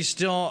 Are you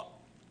still?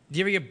 Do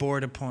you ever get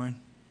bored of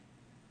porn?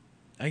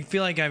 I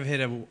feel like I've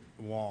hit a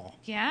wall.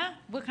 Yeah.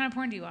 What kind of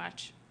porn do you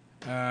watch?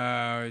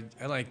 I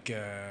like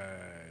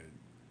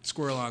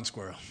squirrel on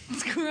squirrel.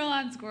 Squirrel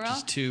on squirrel.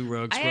 Just 2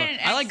 rogue I squirrel. had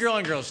an I like ex- girl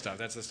on girl stuff.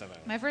 That's the stuff I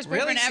like. My first Really?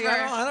 boyfriend See,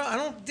 ever. I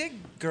don't dig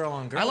girl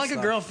on girl. I like stuff.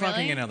 a girl fucking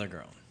Really? another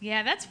girl.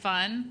 Yeah, that's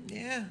fun.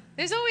 Yeah.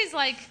 There's always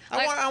like.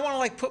 I want to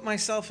like put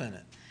myself in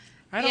it.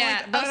 I don't yeah.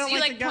 like. But I So don't you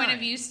like like the point guy. of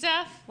view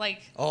stuff?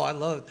 Like. Oh, I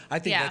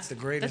think Yeah. that's the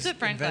greatest That's what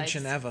Frank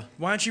invention likes. ever.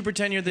 Why don't you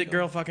pretend you're the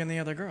girl fucking the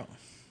other girl?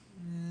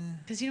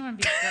 Because you don't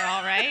want to be a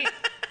girl, right?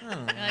 You're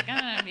like, I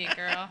don't want to be a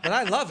girl. But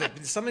I love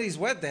it. Some of these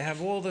they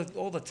have all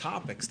the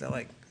topics. They're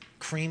like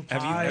cream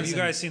Have pies. you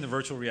guys seen the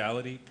virtual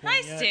reality porn Hi,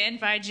 yet? Stand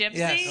by Gypsy.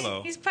 Yes.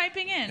 Hello. He's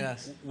piping in.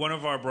 Yes. One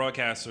of our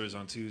broadcasters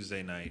on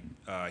Tuesday night,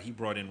 he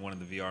brought in one of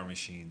the VR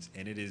machines,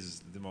 and it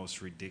is the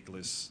most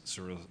ridiculous,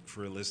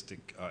 surrealistic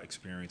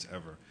experience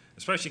ever.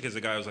 Especially because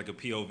the guy was like a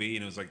POV,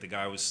 and it was like the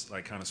guy was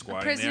like kind of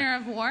squatting Prisoner there.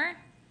 of war.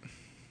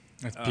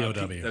 That's That's POW,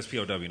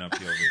 not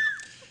POV.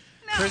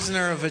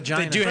 Prisoner of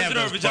vagina. They do have Prisoner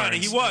of those vagina.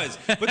 parts. He was,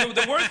 but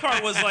the worst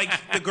part was like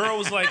the girl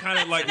was like kind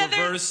of like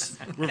reverse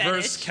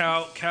fetish.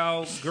 cow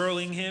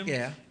girling him.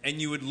 Yeah. And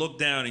you would look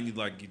down and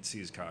you'd see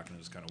his cock, and it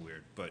was kind of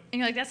weird, but And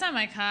you're like, that's not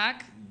my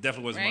cock.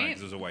 definitely wasn't mine Right?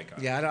 because it was a white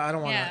cock. Yeah, I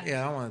don't want Yeah. to.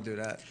 Yeah, I don't want to do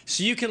that.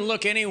 So you can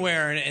look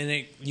anywhere,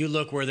 and you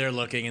look where they're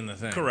looking in the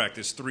thing. Correct.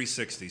 It's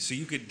 360, so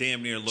you could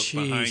damn near look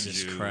behind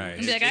Jesus you. Christ.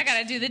 And be like, I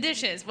gotta do the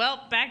dishes.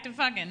 Well, back to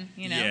fucking,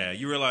 you know. Yeah,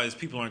 you realize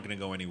people aren't going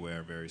to go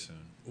anywhere very soon.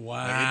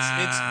 Wow.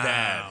 Like, it's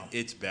bad.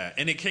 It's bad,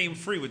 and it came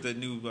free with the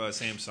new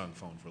Samsung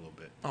phone for a little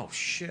bit. Oh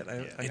shit!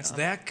 It's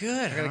that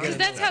good. gotta huh? get Because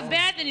that's how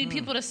bad they need Hmm.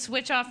 people to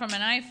switch off from an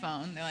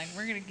iPhone. They're like,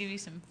 we're gonna give you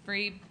some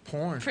free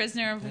Porn.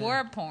 prisoner of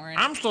war porn.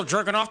 I'm still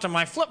jerking off to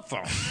my flip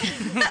phone.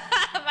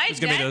 My There's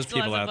gonna be dad those still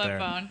people has a out flip there.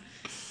 phone.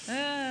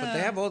 But they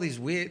have all these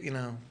weird,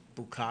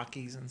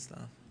 bukkakis and stuff.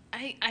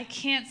 I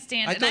can't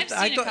stand I it. And I've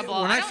thought seen a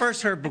couple. when I don't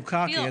first heard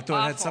bukkake, feel I thought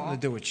it had awful. something to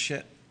do with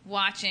shit.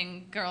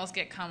 watching girls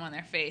get cum on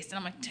their face, and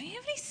I'm like, don't you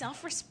have any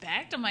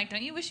self-respect? I'm like,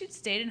 don't you wish you'd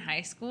stayed in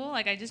high school?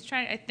 Like, I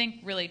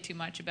think really too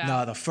much about.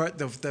 No, the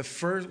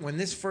first when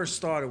this first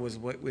started was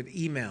with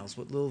emails,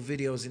 with little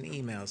videos and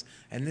emails,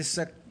 and this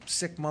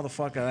sick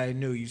motherfucker that I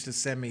knew used to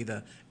send me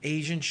the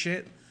Asian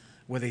shit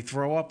where they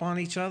throw up on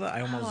each other.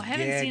 I almost Oh, I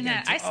haven't gagged seen that.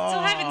 into- I still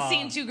haven't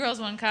seen Two Girls,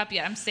 One Cup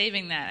yet. I'm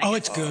saving that. Oh,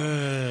 it's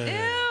good.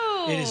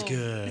 Ew. It is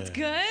good. It's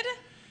good?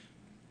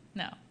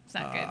 No, it's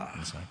not good.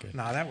 That's not good.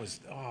 No, that was.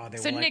 They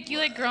So, were Nick, you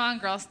like girl on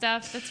girl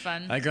stuff? That's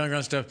fun. I like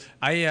girl stuff.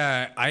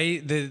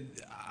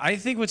 I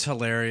think what's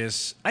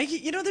hilarious.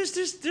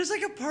 There's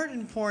like a part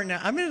in porn now.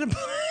 I'm in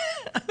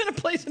a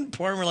place in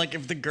porn where like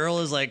if the girl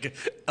is like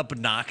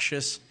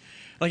obnoxious,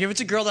 like if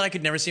it's a girl that I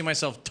could never see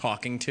myself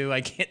talking to,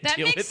 I can't That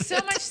deal makes with so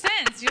it. much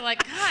sense. You're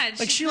like, God,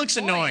 Like she looks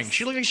annoying.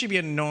 She looks like she'd be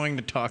annoying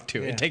to talk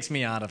to. Yeah. It takes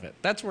me out of it.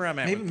 That's where I'm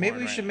at. with Maybe porn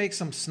we right should now. make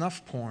some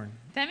snuff porn.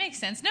 That makes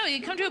sense. No,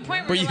 you come to a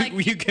point where But you're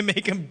like, you can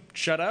make them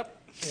shut up.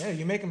 Yeah,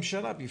 you make them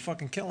shut up, you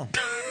fucking kill them.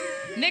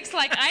 Nick's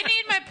like, I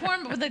need my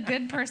porn but with a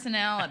good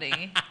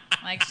personality.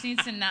 Like, she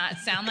needs to not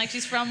sound like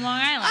she's from Long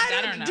Island.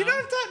 I don't know. Do you know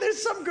what I'm talking?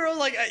 There's some girl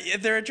like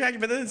they're attractive,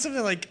 but then it's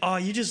something like, oh,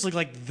 you just look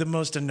like the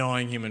most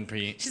annoying human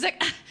being. She's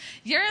like,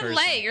 you're Person.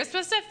 late. You're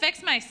supposed to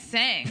fix my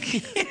sink.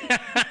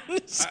 I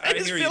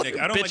just hear you, feel Nick.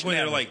 like I don't like bitching when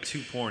they're at me. like too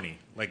porny.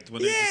 Like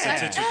when they're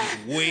Yeah.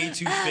 just way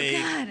too fake.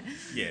 God.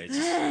 Yeah, it's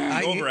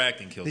just,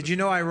 overacting kills Did it. you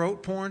know I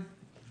wrote porn?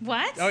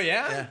 What? Oh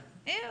yeah. Yeah.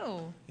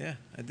 Ew. Yeah,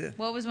 I did.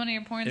 What was one of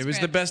your porn It was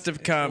the scripts? best of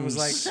It comes. was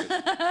like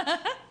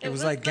it was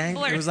was like the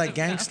blurst of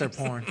gangster thumbs.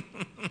 porn.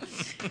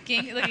 Like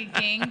a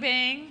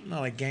gangbang?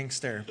 No, like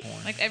gangster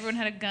porn. Like everyone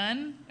had a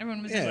gun?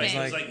 Everyone was Yeah, a it was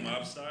bang. It was like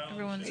mob style.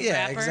 Everyone was a Yeah,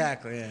 rapper?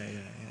 exactly. Yeah.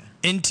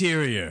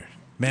 Interior.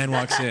 Man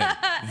walks in.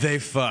 They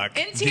fuck.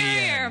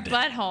 Interior The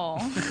end.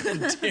 butthole.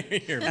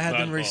 Interior. I had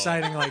them butthole.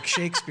 reciting like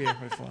Shakespeare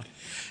before.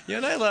 You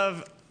know what I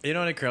love? You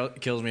know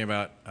what kills me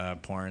about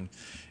porn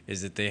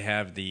is that they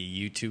have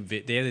the YouTube.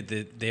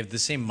 They have the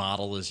same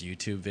model as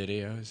YouTube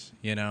videos.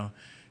 You know,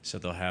 so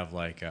they'll have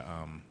like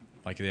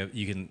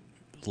you can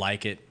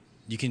like it.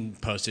 You can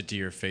post it to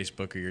your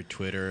Facebook or your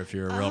Twitter if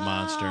you're a real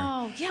monster.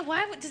 Oh, yeah.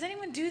 Does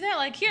anyone do that?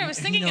 Like, here, I was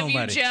thinking of you,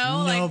 Nobody.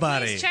 Joe.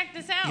 Nobody. Like, please check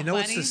this out, You know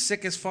buddy. what's the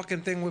sickest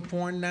fucking thing with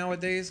porn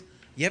nowadays?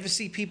 You ever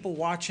see people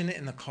watching it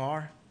in the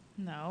car?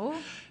 No.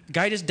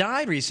 Guy just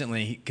died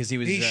recently because he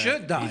was. He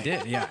should die. He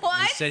did. Yeah.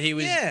 What? He said he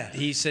was. Yeah.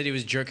 He said he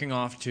was jerking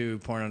off to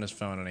porn on his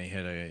phone and he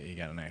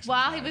got an accident.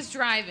 While he was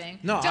driving.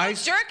 No, Don't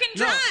jerk and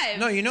drive.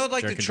 No, you know,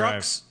 like Jerk the and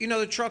trucks. You know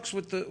the trucks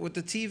with the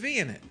TV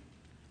in it.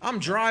 I'm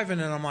driving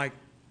and I'm like,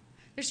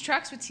 There's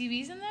trucks with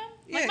TVs in them?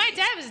 Yeah. Like, my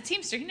dad was a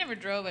Teamster. He never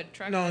drove a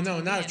truck no, with not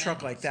TV a in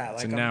truck it. like that.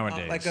 Like So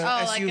nowadays. like a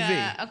Oh, SUV. like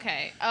a,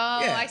 okay.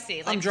 Oh, Yeah. I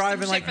see. Like I'm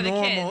driving some shit like for the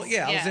normal. kids.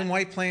 Yeah, I was in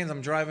White Plains.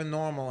 I'm driving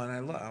normal,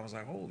 and I was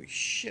like, "Holy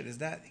shit, is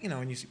that?" You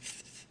know, and you see,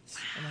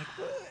 I'm like,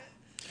 "What?"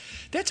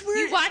 That's weird.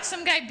 You watched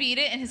some guy beat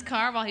it in his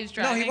car while he was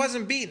No, driving? he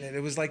wasn't beating it.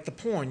 It was like the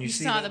porn. You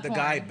see saw the the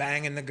guy porn.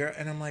 banging the girl,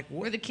 and I'm like,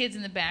 Were "What?" the kids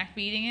in the back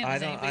beating it? I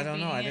Was don't anybody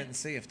know. I beating it? didn't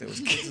see if there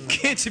was kids in the.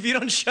 Kids, if you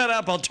don't shut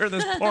up, I'll turn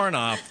this porn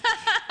off.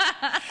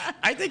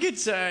 I think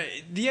it's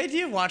the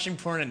idea of watching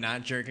porn and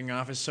not jerking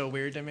off is so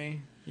weird to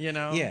me. You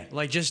know? Yeah.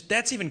 Like, just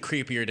that's even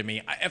creepier to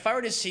me. If I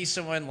were to see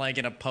someone like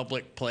in a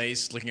public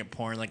place looking at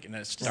porn, like in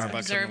a Starbucks on the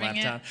Observing left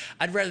it. hand,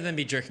 I'd rather than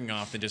be jerking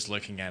off than just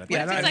looking at it.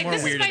 Yeah, It's I'm like, more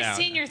this is weirded my out.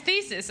 senior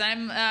thesis.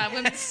 I'm a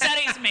women's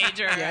studies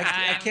major. Yeah,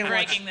 I I'm can't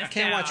breaking watch. I this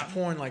can't down. watch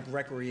porn like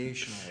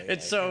recreationally.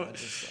 It's so.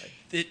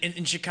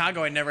 In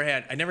Chicago, I never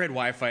had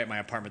Wi-Fi at my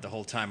apartment the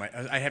whole time.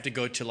 I have to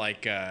go to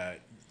like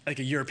like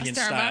a European A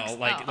Starbucks? style,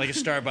 like Oh. like a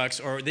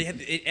Starbucks, or they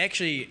had it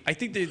actually. I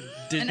think they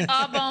did. An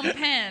Aubon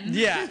pen.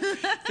 Yeah,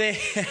 they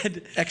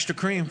had Extra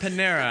cream.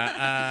 Panera.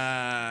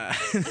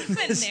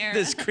 Panera.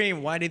 This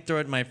cream. Why did he throw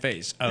it in my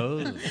face?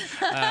 Oh,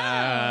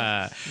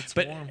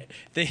 but warm.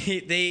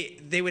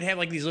 they would have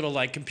like these little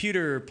like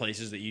computer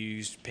places that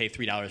you pay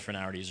 $3 for an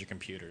hour to use your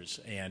computers,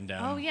 and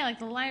Oh yeah, like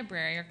the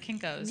library or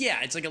Kinko's.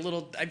 yeah, it's like a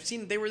little. I've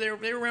seen they were there.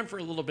 They were around for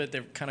a little bit.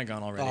 They've kind of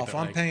gone already. Oh, if but,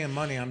 I'm like, paying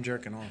money, I'm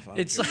jerking off. I don't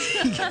it's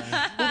care. like,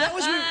 well, that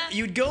was when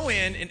you'd go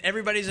in and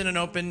everybody's in an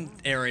open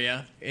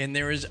area, and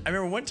there was. I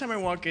remember one time I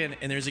walk in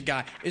and there's a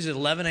guy. It was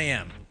 11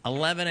 a.m.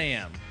 11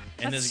 a.m.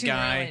 And That's this too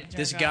early to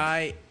this jerk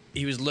guy,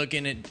 he was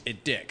looking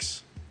at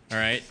dicks. All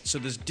right, so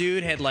this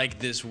dude had like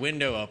this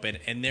window open,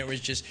 and there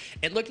was just.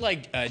 It looked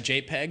like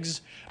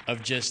JPEGs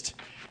of just.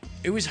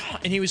 It was,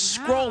 and he was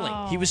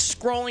scrolling. He was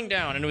scrolling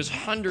down, and it was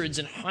hundreds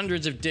and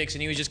hundreds of dicks,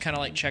 and he was just kind of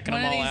like checking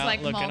One them of all these out,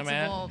 like looking them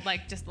multiple, at.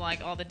 like just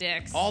like all the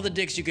dicks. All the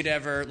dicks you could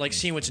ever like,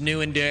 seeing what's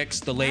new in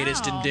dicks, the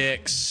latest in Wow.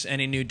 dicks,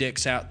 any new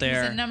dicks out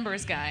there. He's a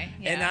numbers guy.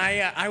 Yeah.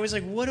 And I was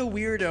like, what a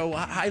weirdo.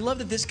 I love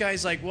that this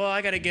guy's like, well,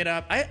 I gotta get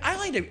up. I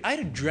had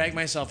to drag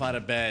myself out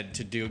of bed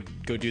to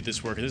go do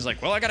this work. And this is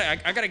like, well, I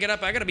gotta get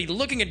up. I gotta be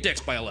looking at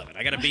dicks by 11.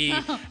 I gotta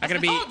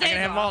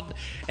have them all.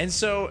 And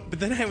so, but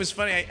then it was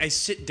funny. I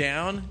sit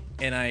down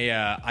and I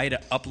had to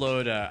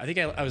upload. I think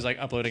I was like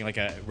uploading like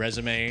a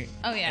resume.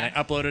 Oh, yeah. And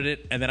I uploaded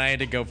it, and then I had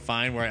to go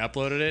find where I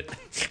uploaded it.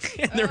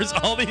 And there was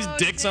all these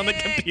dicks on the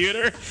dicks.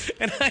 computer,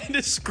 and I had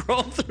to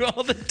scroll through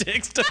all the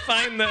dicks to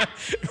find the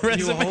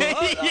resume.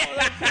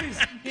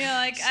 Yeah. Yeah,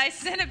 like I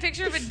sent a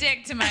picture of a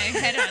dick to my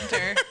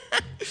headhunter.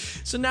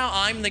 So now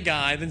I'm the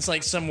guy. Then it's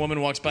like some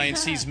woman walks by and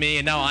sees me,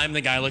 and now I'm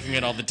the guy looking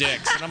at all the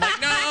dicks. And I'm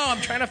like, no, I'm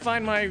trying to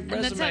find my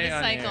resume that's how the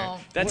on here. cycle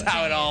That's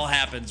how it all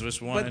happens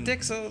with one. But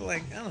dicks are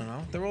like, I don't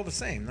know. They're all the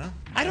same, no?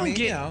 I don't get-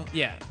 You know,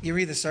 yeah. You're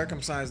either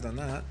circumcised or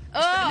not.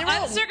 Oh, they're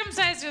all-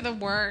 uncircumcised are the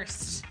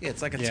worst. Yeah,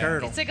 it's like a Yeah.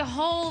 turtle. It's like a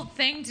whole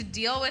thing to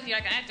deal with. You're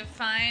like, I have to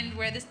find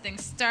where this thing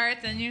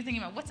starts, and you're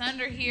thinking about what's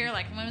under here.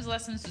 Like, when was the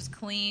last time this was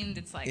cleaned?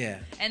 It's like, Yeah.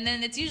 And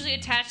then it's usually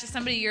attached to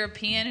somebody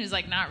European who's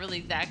like not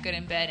really that good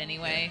in bed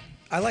anyway.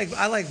 I like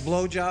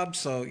blowjobs,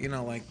 so you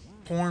know, like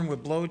porn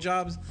with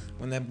blowjobs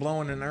when they're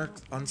blowing an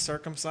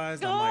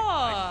uncircumcised.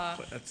 I'm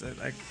like, that's it.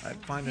 I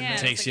find it. Yeah.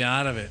 nice. Takes you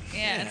out of it.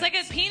 Yeah, it's like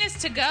a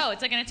penis to go.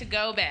 It's like in a to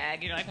go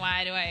bag. You're like,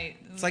 why do I?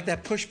 It's like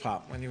that push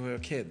pop when you were a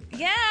kid.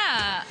 Yeah,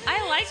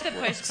 I like the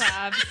push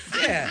pops.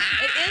 Yeah.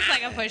 It is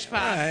like a push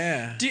pop.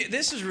 Yeah.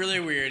 This is really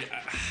weird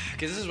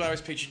because this is what I always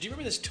pictured. Do you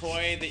remember this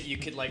toy that you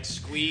could like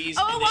squeeze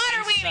Oh, and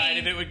water the inside weenie.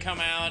 of it would come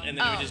out and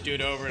then you would Oh. just do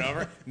it over and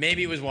over?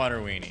 Maybe it was water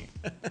weenie.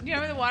 You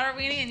remember the water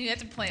weenie, and you had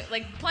to play.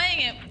 Like playing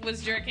it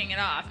was jerking it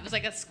off. It was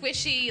like a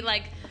squishy,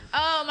 like,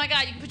 oh my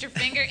god, you can put your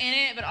finger in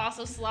it, but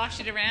also slosh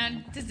it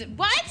around.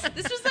 What?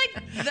 This was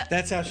like.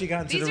 That's how she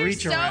got into These the are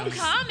reach so around.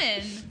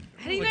 common.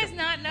 How do you look guys up-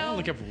 not know? I'll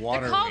look up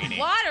water They're called weenie.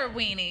 water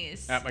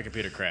weenies. My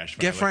computer crashed.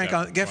 when Get I looked Frank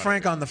up on. Get water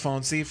Frank weenie. on the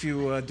phone. See if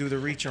you do the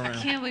reach I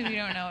around. can't believe you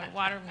don't know what a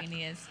water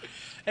weenie is.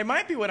 It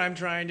might be what I'm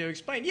trying to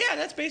explain. Yeah,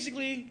 that's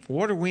basically.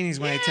 Water weenies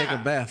when they take a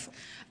Yeah. bath.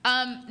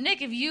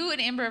 Nick, if you and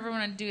Amber ever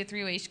want to do a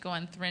three-way, you should go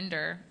on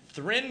Thrinder.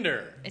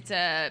 Thrinder. It's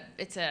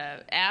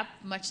a app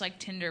much like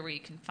Tinder where you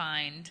can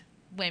find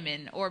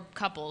women or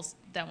couples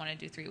that want to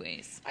do three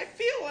ways. I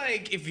feel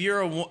like if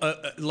you're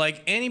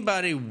like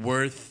anybody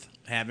worth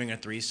having a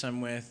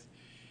threesome with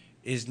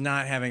is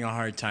not having a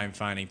hard time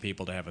finding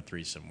people to have a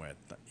threesome with.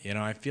 You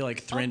know, I feel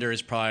like Thrinder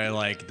is probably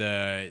like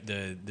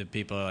the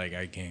people like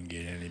I can't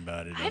get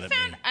anybody to let me.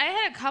 I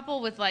had a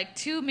couple with like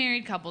two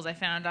married couples I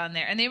found on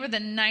there, and they were the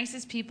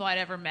nicest people I'd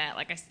ever met.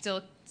 Like I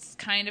still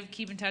kind of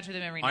keep in touch with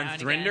them every On now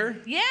and Thrinder?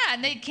 again. Yeah,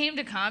 and they came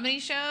to comedy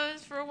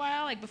shows for a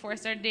while, like before I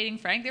started dating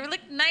Frank. They were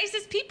like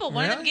nicest people.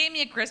 One of them Really? gave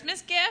me a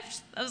Christmas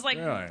gift. I was like,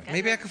 Really? God.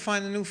 Maybe I could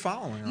find a new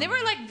following. And they were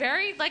like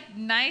very like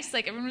nice.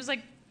 Like everyone was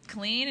like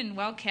clean and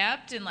well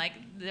kept, and like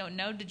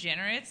no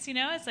degenerates. You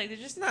know, it's like they're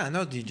just. Nah,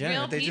 no degenerate.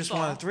 Real They just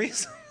people. want a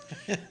threesome.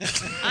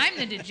 I'm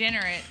the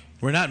degenerate.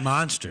 We're not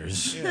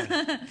monsters.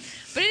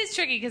 But it is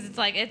tricky because it's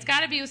like it's got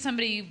to be with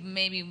somebody you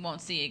maybe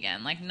won't see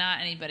again, like not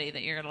anybody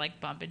that you're gonna like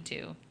bump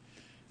into.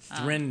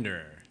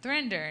 Thrinder.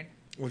 Thrinder.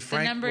 Would The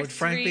Frank? number Would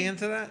Frank be three.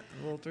 into that?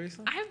 A little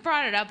threesome? I've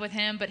brought it up with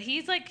him, but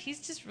he's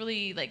just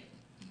really like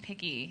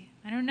picky.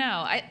 I don't know.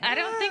 I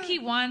don't think he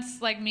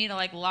wants like me to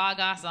like log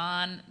us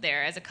on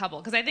there as a couple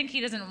because I think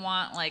he doesn't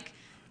want like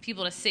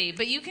people to see.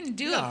 But you can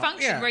do No, a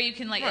function yeah, where you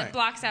can like right. it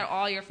blocks out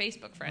all your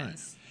Facebook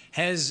friends.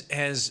 Has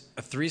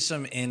a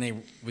threesome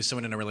with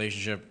someone in a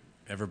relationship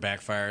ever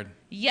backfired?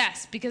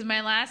 Yes, because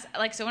my last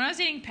so when I was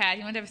dating Pat,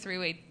 he wanted to have a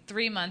three-way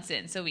 3 months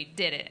in, so we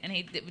did it, and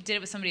he did it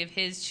with somebody of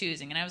his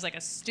choosing, and I was like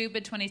a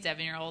stupid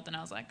 27-year-old, and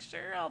I was like,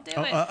 sure, I'll do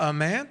it. A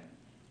man?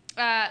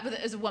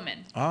 As a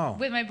woman. Oh.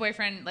 With my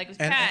boyfriend, like it was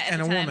And- Pat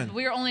and at a the time. woman.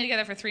 We were only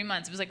together for 3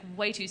 months. It was like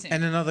way too soon.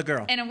 And another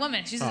girl. And a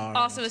woman. She's Oh,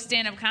 also a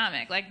stand-up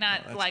comic. Like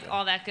not that's like good.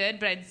 all that good,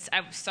 but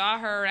I saw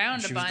her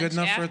around She a was bunch good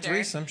enough after. for a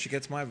threesome. She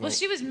gets my vote. Well,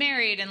 she was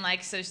married, and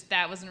like so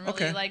that wasn't really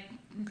Okay. like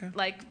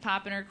like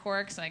popping her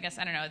cork. So I guess,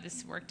 I don't know,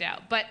 this worked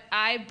out. But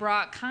I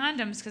brought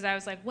condoms because I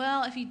was like,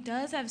 well, if he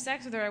does have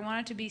sex with her, I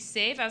want it to be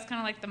safe. I was kind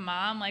of like the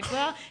mom, like,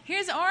 well,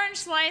 here's orange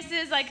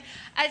slices. Like,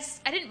 I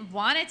didn't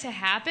want it to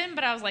happen,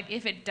 but I was like,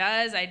 if it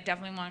does, I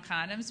definitely want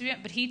condoms to be.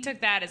 But he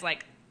took that as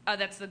like, oh,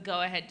 that's the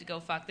go ahead to go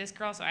fuck this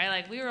girl. So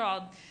we were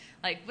all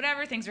like,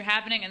 whatever, things were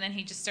happening, and then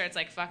he just starts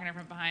like fucking her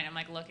from behind. I'm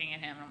like looking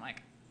at him, and I'm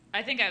like,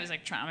 I think I was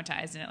like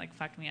traumatized, and it like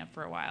fucked me up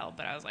for a while.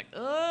 But I was like,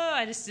 oh,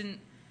 I just didn't.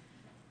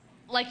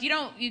 Like,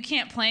 you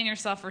can't plan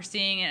yourself for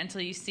seeing it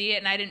until you see it,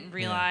 and I didn't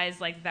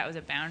realize like that was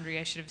a boundary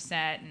I should have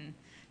set, and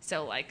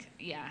so like,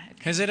 yeah.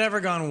 Has it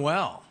ever gone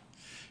well?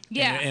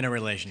 Yeah. In a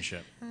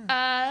relationship.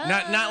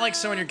 Not like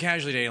someone you're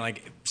casually dating,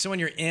 like someone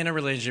you're in a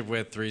relationship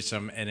with,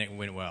 threesome, and it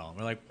went well.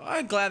 We're like, oh,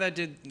 I'm glad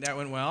that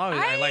went well.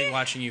 I like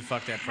watching you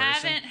fuck that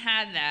person. Haven't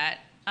had that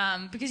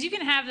because you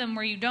can have them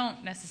where you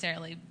don't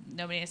necessarily.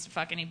 Nobody has to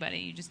fuck anybody.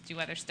 You just do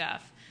other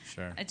stuff.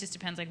 Sure. It just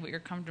depends like what you're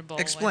comfortable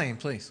Explain,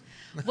 please.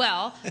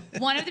 Well,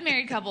 one of the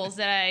married couples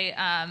that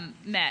I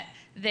met,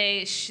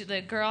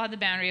 the girl had the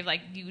boundary of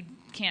like, you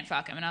can't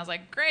fuck him, and I was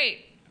like,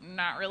 great.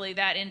 Not really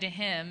that into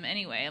him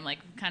anyway. I'm like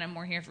kind of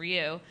more here for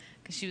you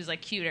because she was like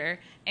cuter,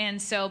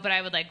 and so. But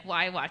I would like,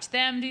 why watch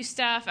them do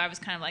stuff? I was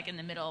kind of like in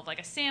the middle of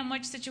like a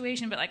sandwich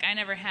situation, but like I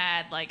never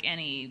had like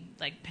any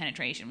like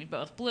penetration. We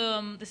both blew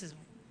them. This is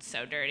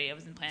so dirty. I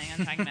wasn't planning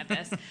on talking about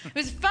this. It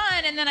was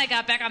fun, and then I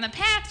got back on the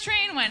PATH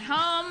train, went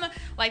home.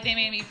 Like they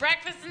made me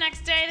breakfast the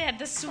next day. They had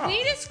the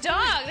sweetest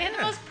dog. They had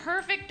the most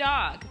perfect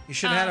dog. You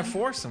should have had a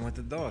foursome with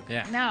the dog.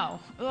 Yeah. No,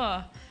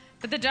 ugh.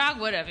 But the dog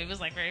would have. He was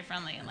like very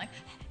friendly and like.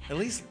 At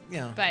least,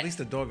 at least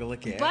the dog will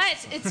lick your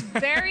ass. But it's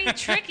very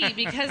tricky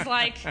because,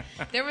 like,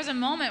 there was a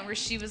moment where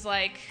she was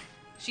like,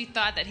 she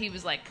thought that he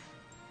was, like,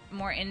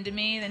 more into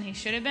me than he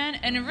should have been.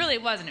 And it really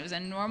wasn't. It was a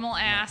normal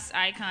ass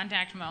eye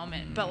contact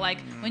moment. But, like,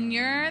 when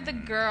you're the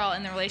girl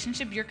in the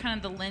relationship, you're kind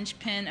of the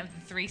linchpin of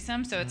the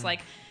threesome. So it's like,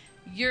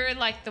 you're,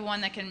 like, the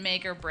one that can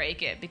make or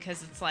break it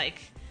because it's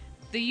like,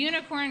 the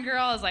unicorn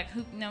girl is like,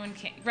 no one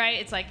can, right?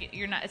 It's like,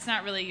 it's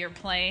not really your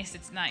place.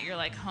 It's not your,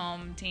 like,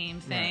 home team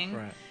thing.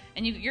 Right.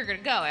 And you're going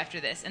to go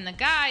after this. And the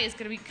guy is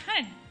going to be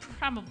kind of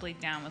probably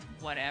down with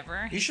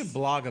whatever. You should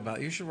blog about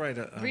it. You should write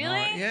a... Really?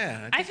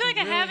 Yeah. I feel like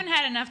I haven't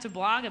had enough to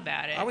blog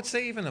about it. I would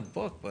say even a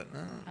book, but...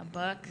 A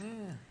book?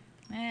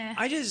 Yeah.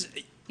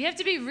 You have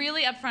to be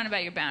really upfront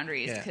about your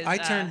boundaries. Yeah. I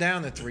turned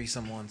down the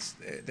threesome once.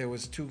 There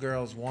was two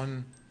girls.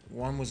 One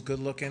was good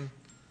looking.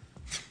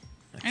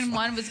 And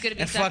one was going to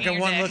be and sucking fucking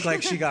your one dick. looked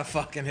like she got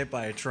fucking hit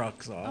by a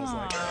truck. So I was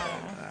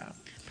like...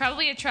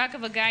 Probably a truck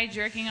of a guy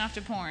jerking off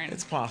to porn.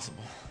 It's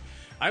possible.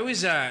 I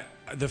was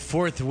the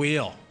fourth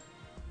wheel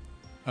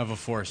of a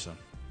foursome.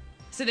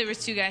 So there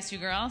was two guys, two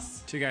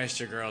girls? Two guys,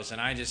 two girls,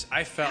 and I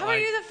felt How like... are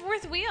you the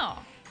fourth wheel?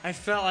 I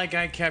felt like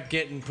I kept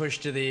getting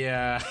pushed to the...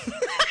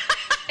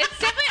 It's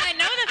definitely, I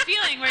know the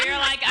feeling where you're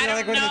like, I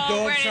like don't when the know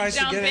dog where to tries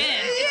to jump in. get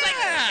it.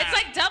 It's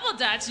like double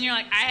dutch, and you're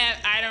like,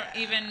 I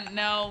don't even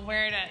know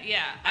where to.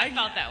 Yeah, I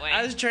felt that way.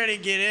 I was trying to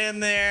get in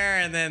there,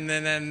 and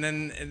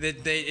then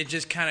it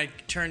just kind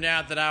of turned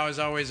out that I was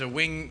always a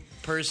wing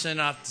person.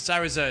 So I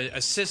was I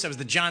was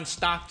the John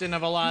Stockton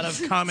of a lot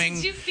of coming.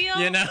 Did you feel?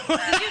 You know. So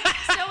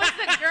was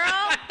the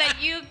girl that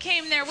you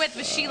came there with?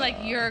 Was she like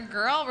your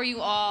girl? Were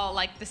you all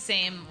like the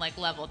same like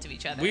level to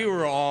each other? We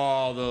were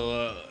all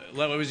the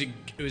level.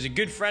 It was a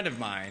good friend of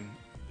mine.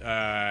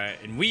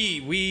 And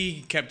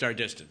we kept our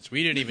distance.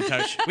 We didn't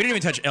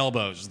even touch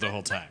elbows the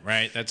whole time,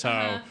 right? That's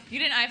how. You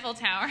didn't Eiffel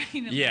Tower.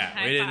 You didn't Yeah, like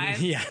high we didn't.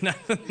 five. Yeah,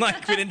 nothing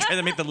like we didn't try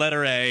to make the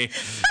letter A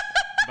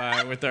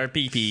with our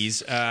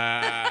peepees.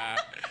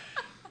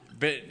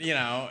 But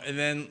and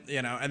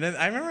then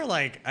I remember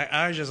like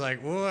I was just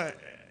like, what,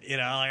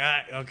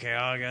 okay,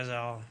 I guess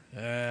I'll.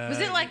 Was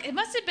it like, it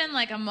must have been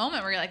like a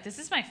moment where you're like, this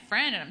is my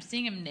friend and I'm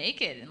seeing him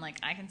naked and like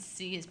I can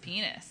see his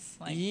penis.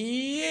 Like,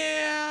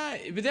 yeah,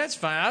 but that's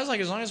fine. I was like,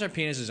 as long as our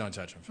penises don't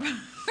touch, I'm fine.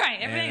 right,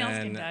 everything else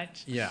can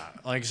touch. Yeah,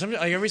 like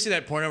ever see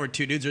that porno where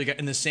two dudes are like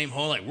in the same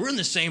hole? Like, we're in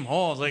the same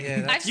hole. It's like,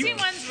 I've seen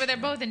ones where they're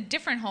both in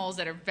different holes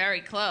that are very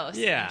close.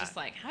 Yeah. And I'm just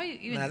like, how are you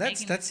even Nah,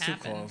 making that's this too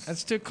happen? close.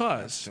 That's too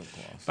close.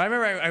 But I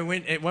remember I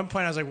went at one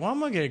point. I was like, "Well, I'm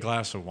gonna get a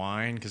glass of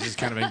wine because it's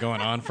kind of been going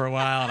on for a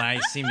while, and I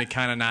seem to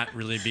kind of not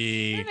really I'm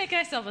be." gonna make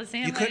myself a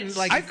sandwich. You couldn't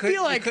like. I You couldn't,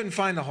 feel like- you couldn't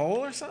find the hole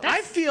or something.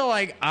 I feel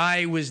like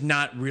I was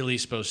not really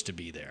supposed to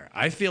be there.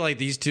 I feel like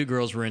these two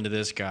girls were into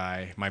this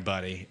guy, my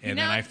buddy, and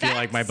then I feel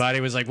like my buddy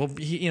was like, "Well,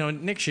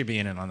 Nick should be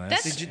in on this."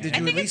 That's- Did I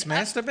you think at least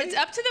masturbate? It's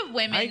up to the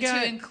women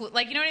to include,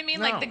 like, you know what I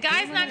mean? Like, the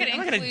guy's not going to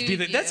I'm include do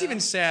that. you. That's even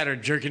sadder.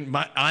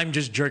 I'm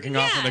just jerking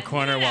off in the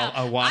corner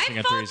while watching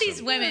I a fault threesome.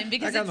 these women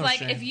because I got it's no like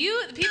shame. if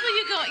the people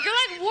you go, you're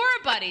like war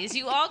buddies.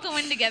 You all go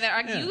in together.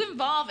 You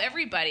involve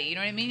everybody. You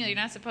know what I mean? You're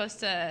not supposed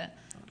to.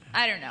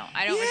 I don't know.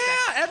 I don't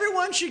respect.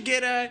 Everyone should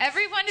get a.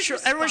 Everyone is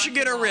everyone should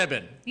get a responsible.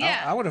 ribbon.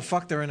 Yeah. I would have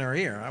fucked her in her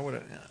ear. I would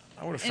have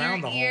In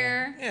found her the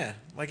ear? hole. Yeah,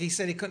 like he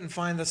said, he couldn't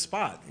find the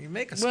spot. You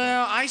make a spot.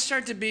 Well, I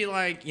start to be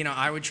like,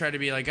 I would try to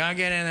be like, I'll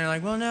get in there.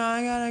 Like, well, no,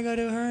 I gotta go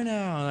do her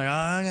now. I'm like, oh,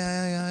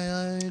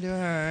 I gotta do her.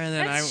 And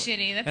then That's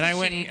shitty. That's and I a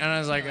went shitty and I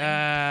was like,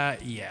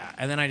 feeling. yeah.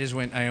 And then I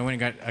went and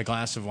got a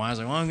glass of wine. I was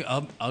like,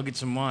 well, I'll get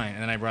some wine.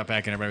 And then I brought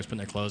back and everybody was putting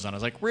their clothes on. I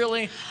was like,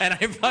 really? And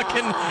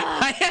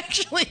I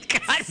actually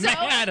got So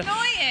mad.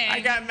 annoying. I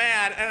got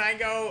mad and I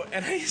go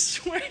and I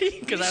sweaty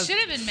because You I was should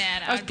have been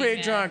mad. I was would be pretty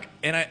mad. drunk.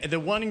 And the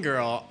one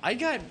girl,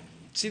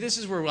 see, this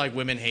is where like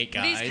women hate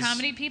Are guys. these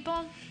comedy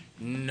people?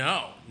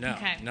 No,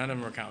 Okay. none of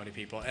them were comedy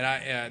people.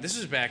 And this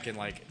was back in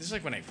this is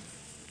like when I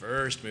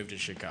first moved to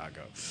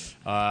Chicago.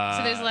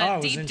 So there's a lot I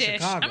of was deep in dish.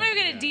 Chicago. I'm gonna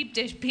get a deep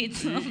dish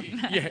pizza.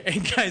 Yeah,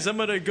 and guys, I'm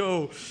gonna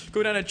go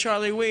down to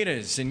Charlie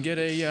Waiters and get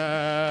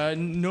a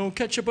no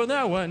ketchup on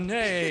that one.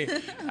 Hey,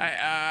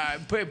 I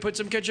put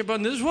some ketchup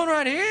on this one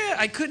right here.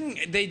 I couldn't.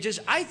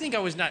 I think I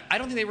was not. I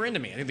don't think they were into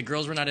me. I think the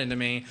girls were not into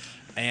me,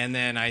 and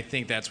then I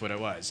think that's what it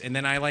was. And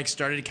then I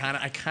started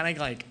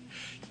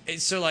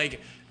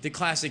the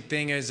classic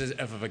thing is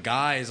if a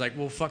guy is like,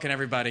 well, fucking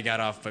everybody got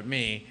off but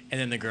me, and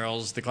then the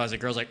classic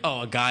girl's like,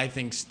 oh, a guy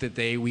thinks that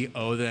we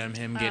owe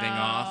him getting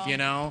off, you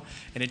know?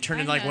 And it turned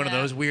into like know one of that.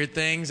 those weird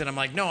things, and I'm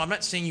like, no, I'm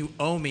not saying you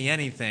owe me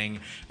anything.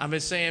 I'm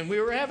just saying we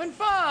were having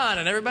fun,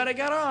 and everybody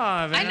got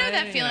off. I and know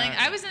that you feeling. know.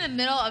 I was in the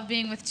middle of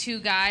being with two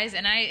guys,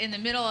 and in the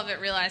middle of it,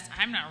 realized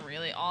I'm not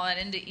really all that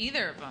into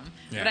either of them.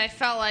 Yeah. But I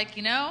felt like,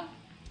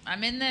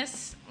 I'm in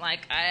this.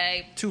 Like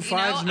Two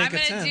fives make I'm a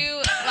gonna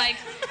 10.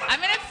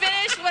 I'm gonna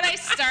finish what I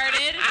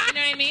started. You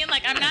know what I mean?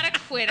 Like I'm not a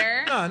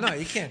quitter. No,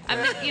 you can't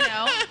quit.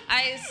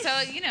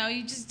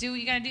 You just do what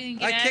you gotta do and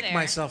get I out of kick there.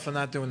 myself for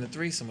not doing the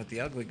threesome with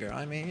the ugly girl.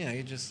 I mean,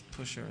 you just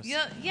push her.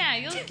 You'll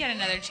get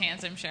another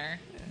chance, I'm sure.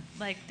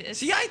 Like this.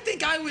 See, I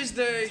think I was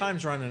the.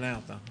 Time's running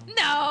out, though.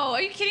 No,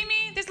 are you kidding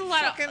me? There's a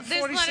lot Fucking of.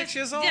 There's a lot 46 of,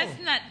 years old.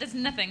 That's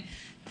nothing.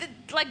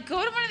 Go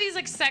to one of these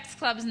like sex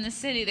clubs in the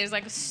city. There's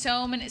like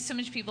so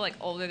much people like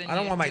older than you. I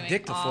don't want my doing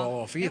dick to all- fall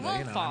off either, It won't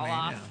you know what fall I mean?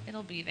 off. Yeah.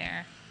 It'll be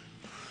there.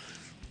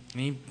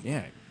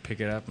 Pick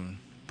it up and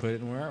put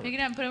it in wherever. Pick it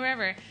up and put it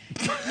wherever.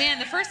 Man,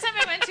 the first time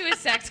I went to a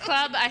sex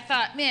club, I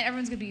thought, man,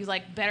 everyone's gonna be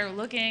like better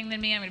looking than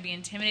me. I'm gonna be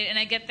intimidated. And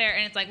I get there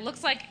and it's like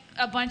looks like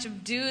a bunch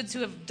of dudes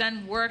who have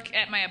done work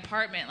at my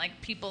apartment,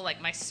 like people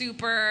like my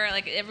super,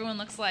 like everyone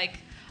looks like,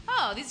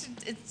 oh, it's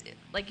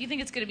like you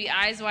think it's gonna be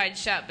eyes wide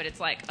shut, but it's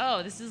like,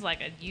 oh, this is like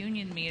a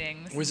union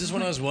meeting. Was this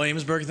one of those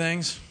Williamsburg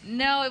things?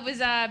 No, it was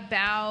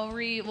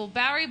Bowery. Well,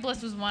 Bowery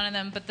Bliss was one of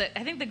them, but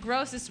I think the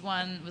grossest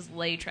one was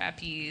Lay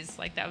Trapeze.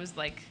 Like that was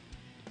like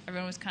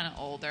everyone was kind of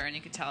older, and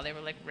you could tell they were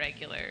like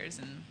regulars.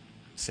 And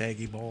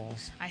Saggy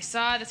balls. I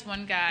saw this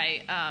one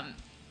guy.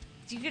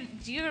 Do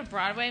you go to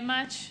Broadway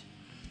much?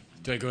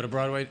 Do I go to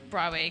Broadway?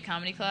 Broadway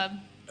Comedy Club.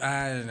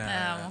 I don't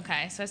know. Oh,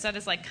 okay. So I saw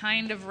this like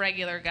kind of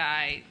regular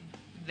guy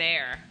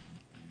there,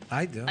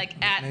 I do. like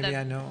at Maybe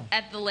I know.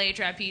 the Lay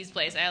Trapeze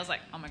place. I was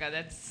like, oh my god,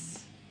 that's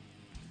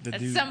The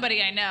That's dude.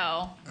 somebody I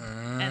know.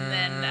 And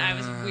then I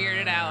was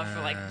weirded out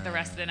for like the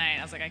rest of the night.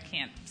 I was like, I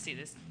can't see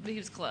this. But he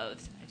was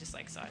clothed. I just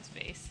like saw his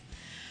face.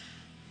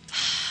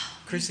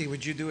 Chrissy,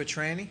 would you do a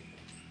tranny?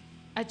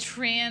 A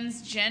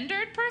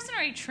transgendered person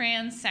or a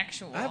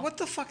transsexual? What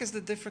the fuck is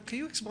the difference? Can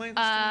you explain this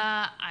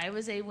I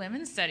was a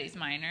women's studies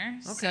minor.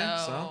 to me? Okay,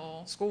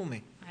 so school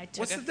me. I took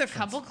What's a the difference?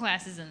 couple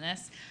classes in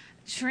this.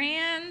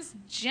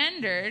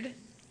 Transgendered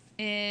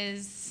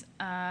is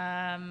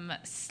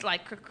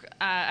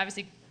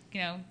obviously,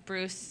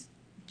 Bruce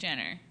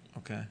Jenner.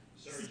 Okay.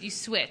 You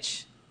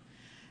switch.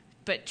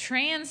 But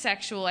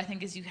transsexual, I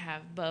think, is you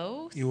have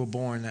both. You were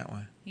born that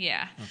way.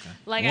 Yeah. Okay.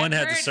 Like One I've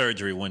had the heard-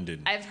 surgery, one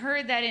didn't. I've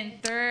heard that in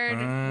third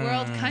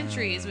world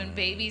countries, when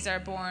babies are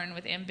born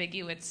with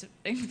ambiguous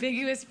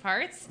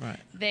parts, Right.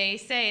 they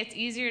say it's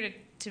easier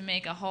to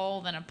make a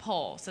hole than a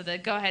pole. So they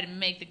go ahead and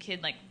make the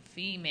kid like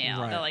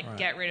female. Right, They'll like right,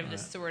 get rid of the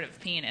right. sort of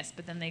penis,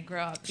 but then they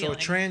grow up So a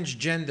feeling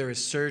transgender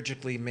is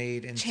surgically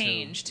made into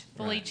changed,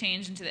 fully Right.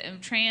 changed into the. And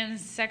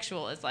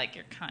transsexual is like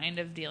you're kind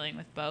of dealing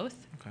with both.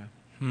 Okay.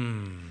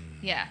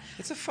 Yeah.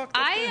 It's a fucked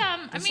up thing.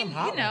 There's some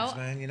hot ones,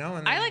 man,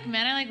 and I like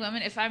men, I like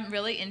women. If I'm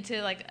really into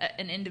like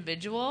an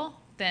individual,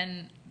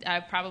 then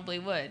I probably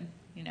would.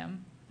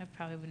 I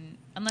probably wouldn't,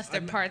 unless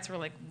their parts were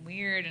like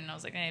weird and I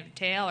was like, I have a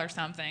tail or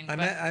something.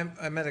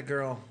 I met a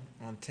girl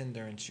on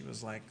Tinder and she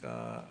was like,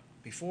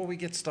 before we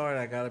get started,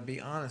 I gotta be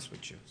honest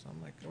with you. So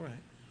I'm like, all right.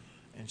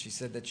 And she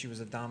said that she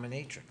was a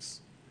dominatrix.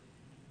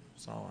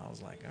 So I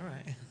was like, all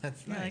right,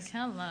 that's You're nice. like,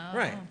 hello.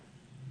 Right.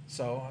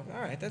 So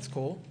all right, that's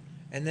cool.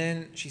 And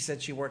then she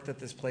said she worked at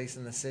this place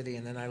in the city,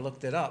 and then I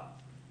looked it up,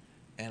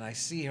 and I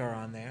see her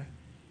on there.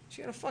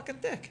 She had a fucking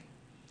dick.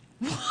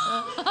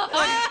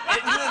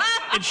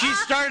 And she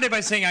started it by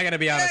saying, "I got to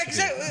be honest Yeah,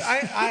 exactly. with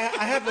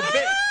I have a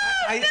bit.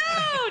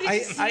 Did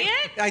you see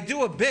it? I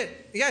do a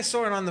bit. Yeah, I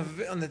saw it on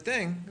the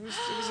thing. It was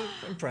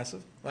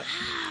impressive. But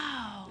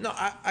Wow. no,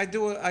 I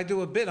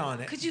do a bit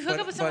on it. Could you hook but-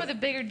 up with someone but with a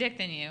bigger dick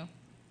than you?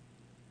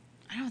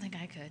 I don't think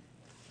I could.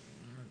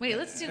 Wait,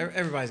 let's do.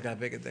 Everybody's got a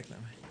bigger dick than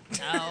me.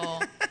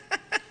 No.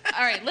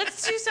 All right,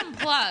 let's do some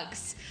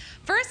plugs.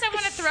 First, I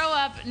want to throw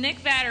up Nick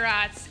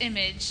Vatterot's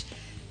image.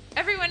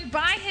 Everyone,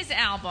 buy his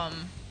album.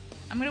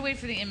 I'm going to wait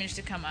for the image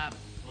to come up.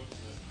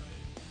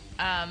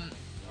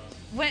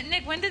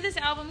 When did this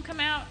album come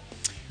out?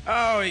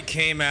 Oh, it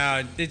came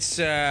out. It's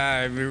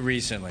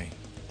recently.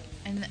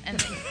 And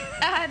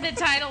the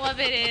title of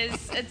it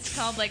is, it's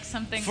called like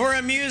something. For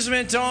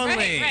amusement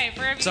only. Right,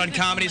 for amusement It's on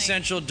Comedy only.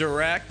 Central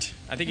Direct.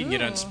 I think you can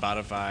get it on Ooh.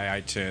 Spotify,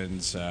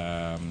 iTunes,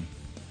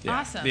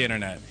 Awesome. the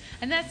internet.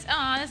 And that's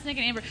Nick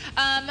and Amber.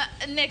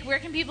 Nick, where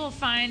can people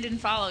find and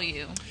follow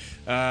you?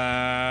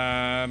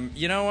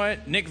 You know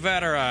what? Nick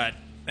Vatterott.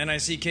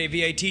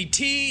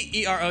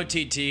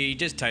 NickVatterott.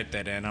 Just type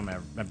that in. I'm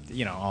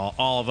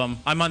all of them.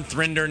 I'm on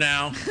Thrinder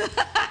now. You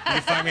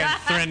can find me on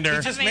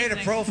Thrinder. Just made a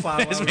Amazing. profile.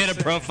 I just made a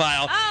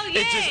profile. Oh, I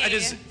yay.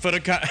 just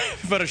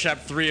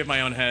photoshopped 3 of my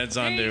own heads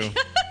onto.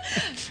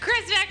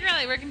 Chris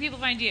Vaccarelli, where can people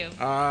find you?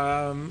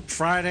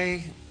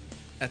 Friday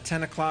at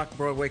 10 o'clock,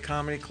 Broadway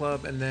Comedy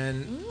Club, and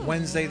then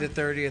Wednesday the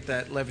 30th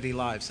at Levity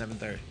Live,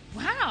 7:30.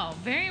 Wow,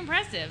 very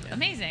impressive.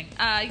 Amazing.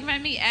 You can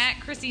find me at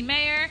Chrissy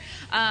Mayer.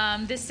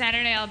 This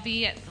Saturday I'll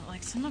be at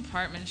some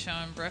apartment show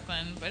in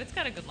Brooklyn, but it's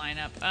got a good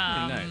lineup.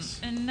 Nice.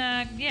 And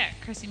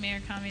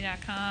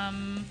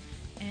ChrissyMayerComedy.com.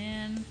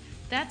 And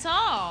that's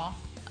all.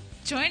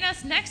 Join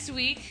us next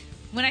week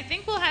when I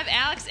think we'll have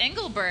Alex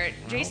Engelbert,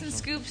 Jason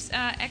Scoop's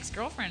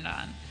ex-girlfriend,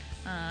 on.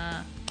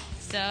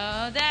 So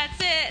that's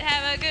it.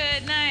 Have a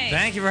good night.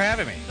 Thank you for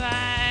having me.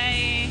 Bye.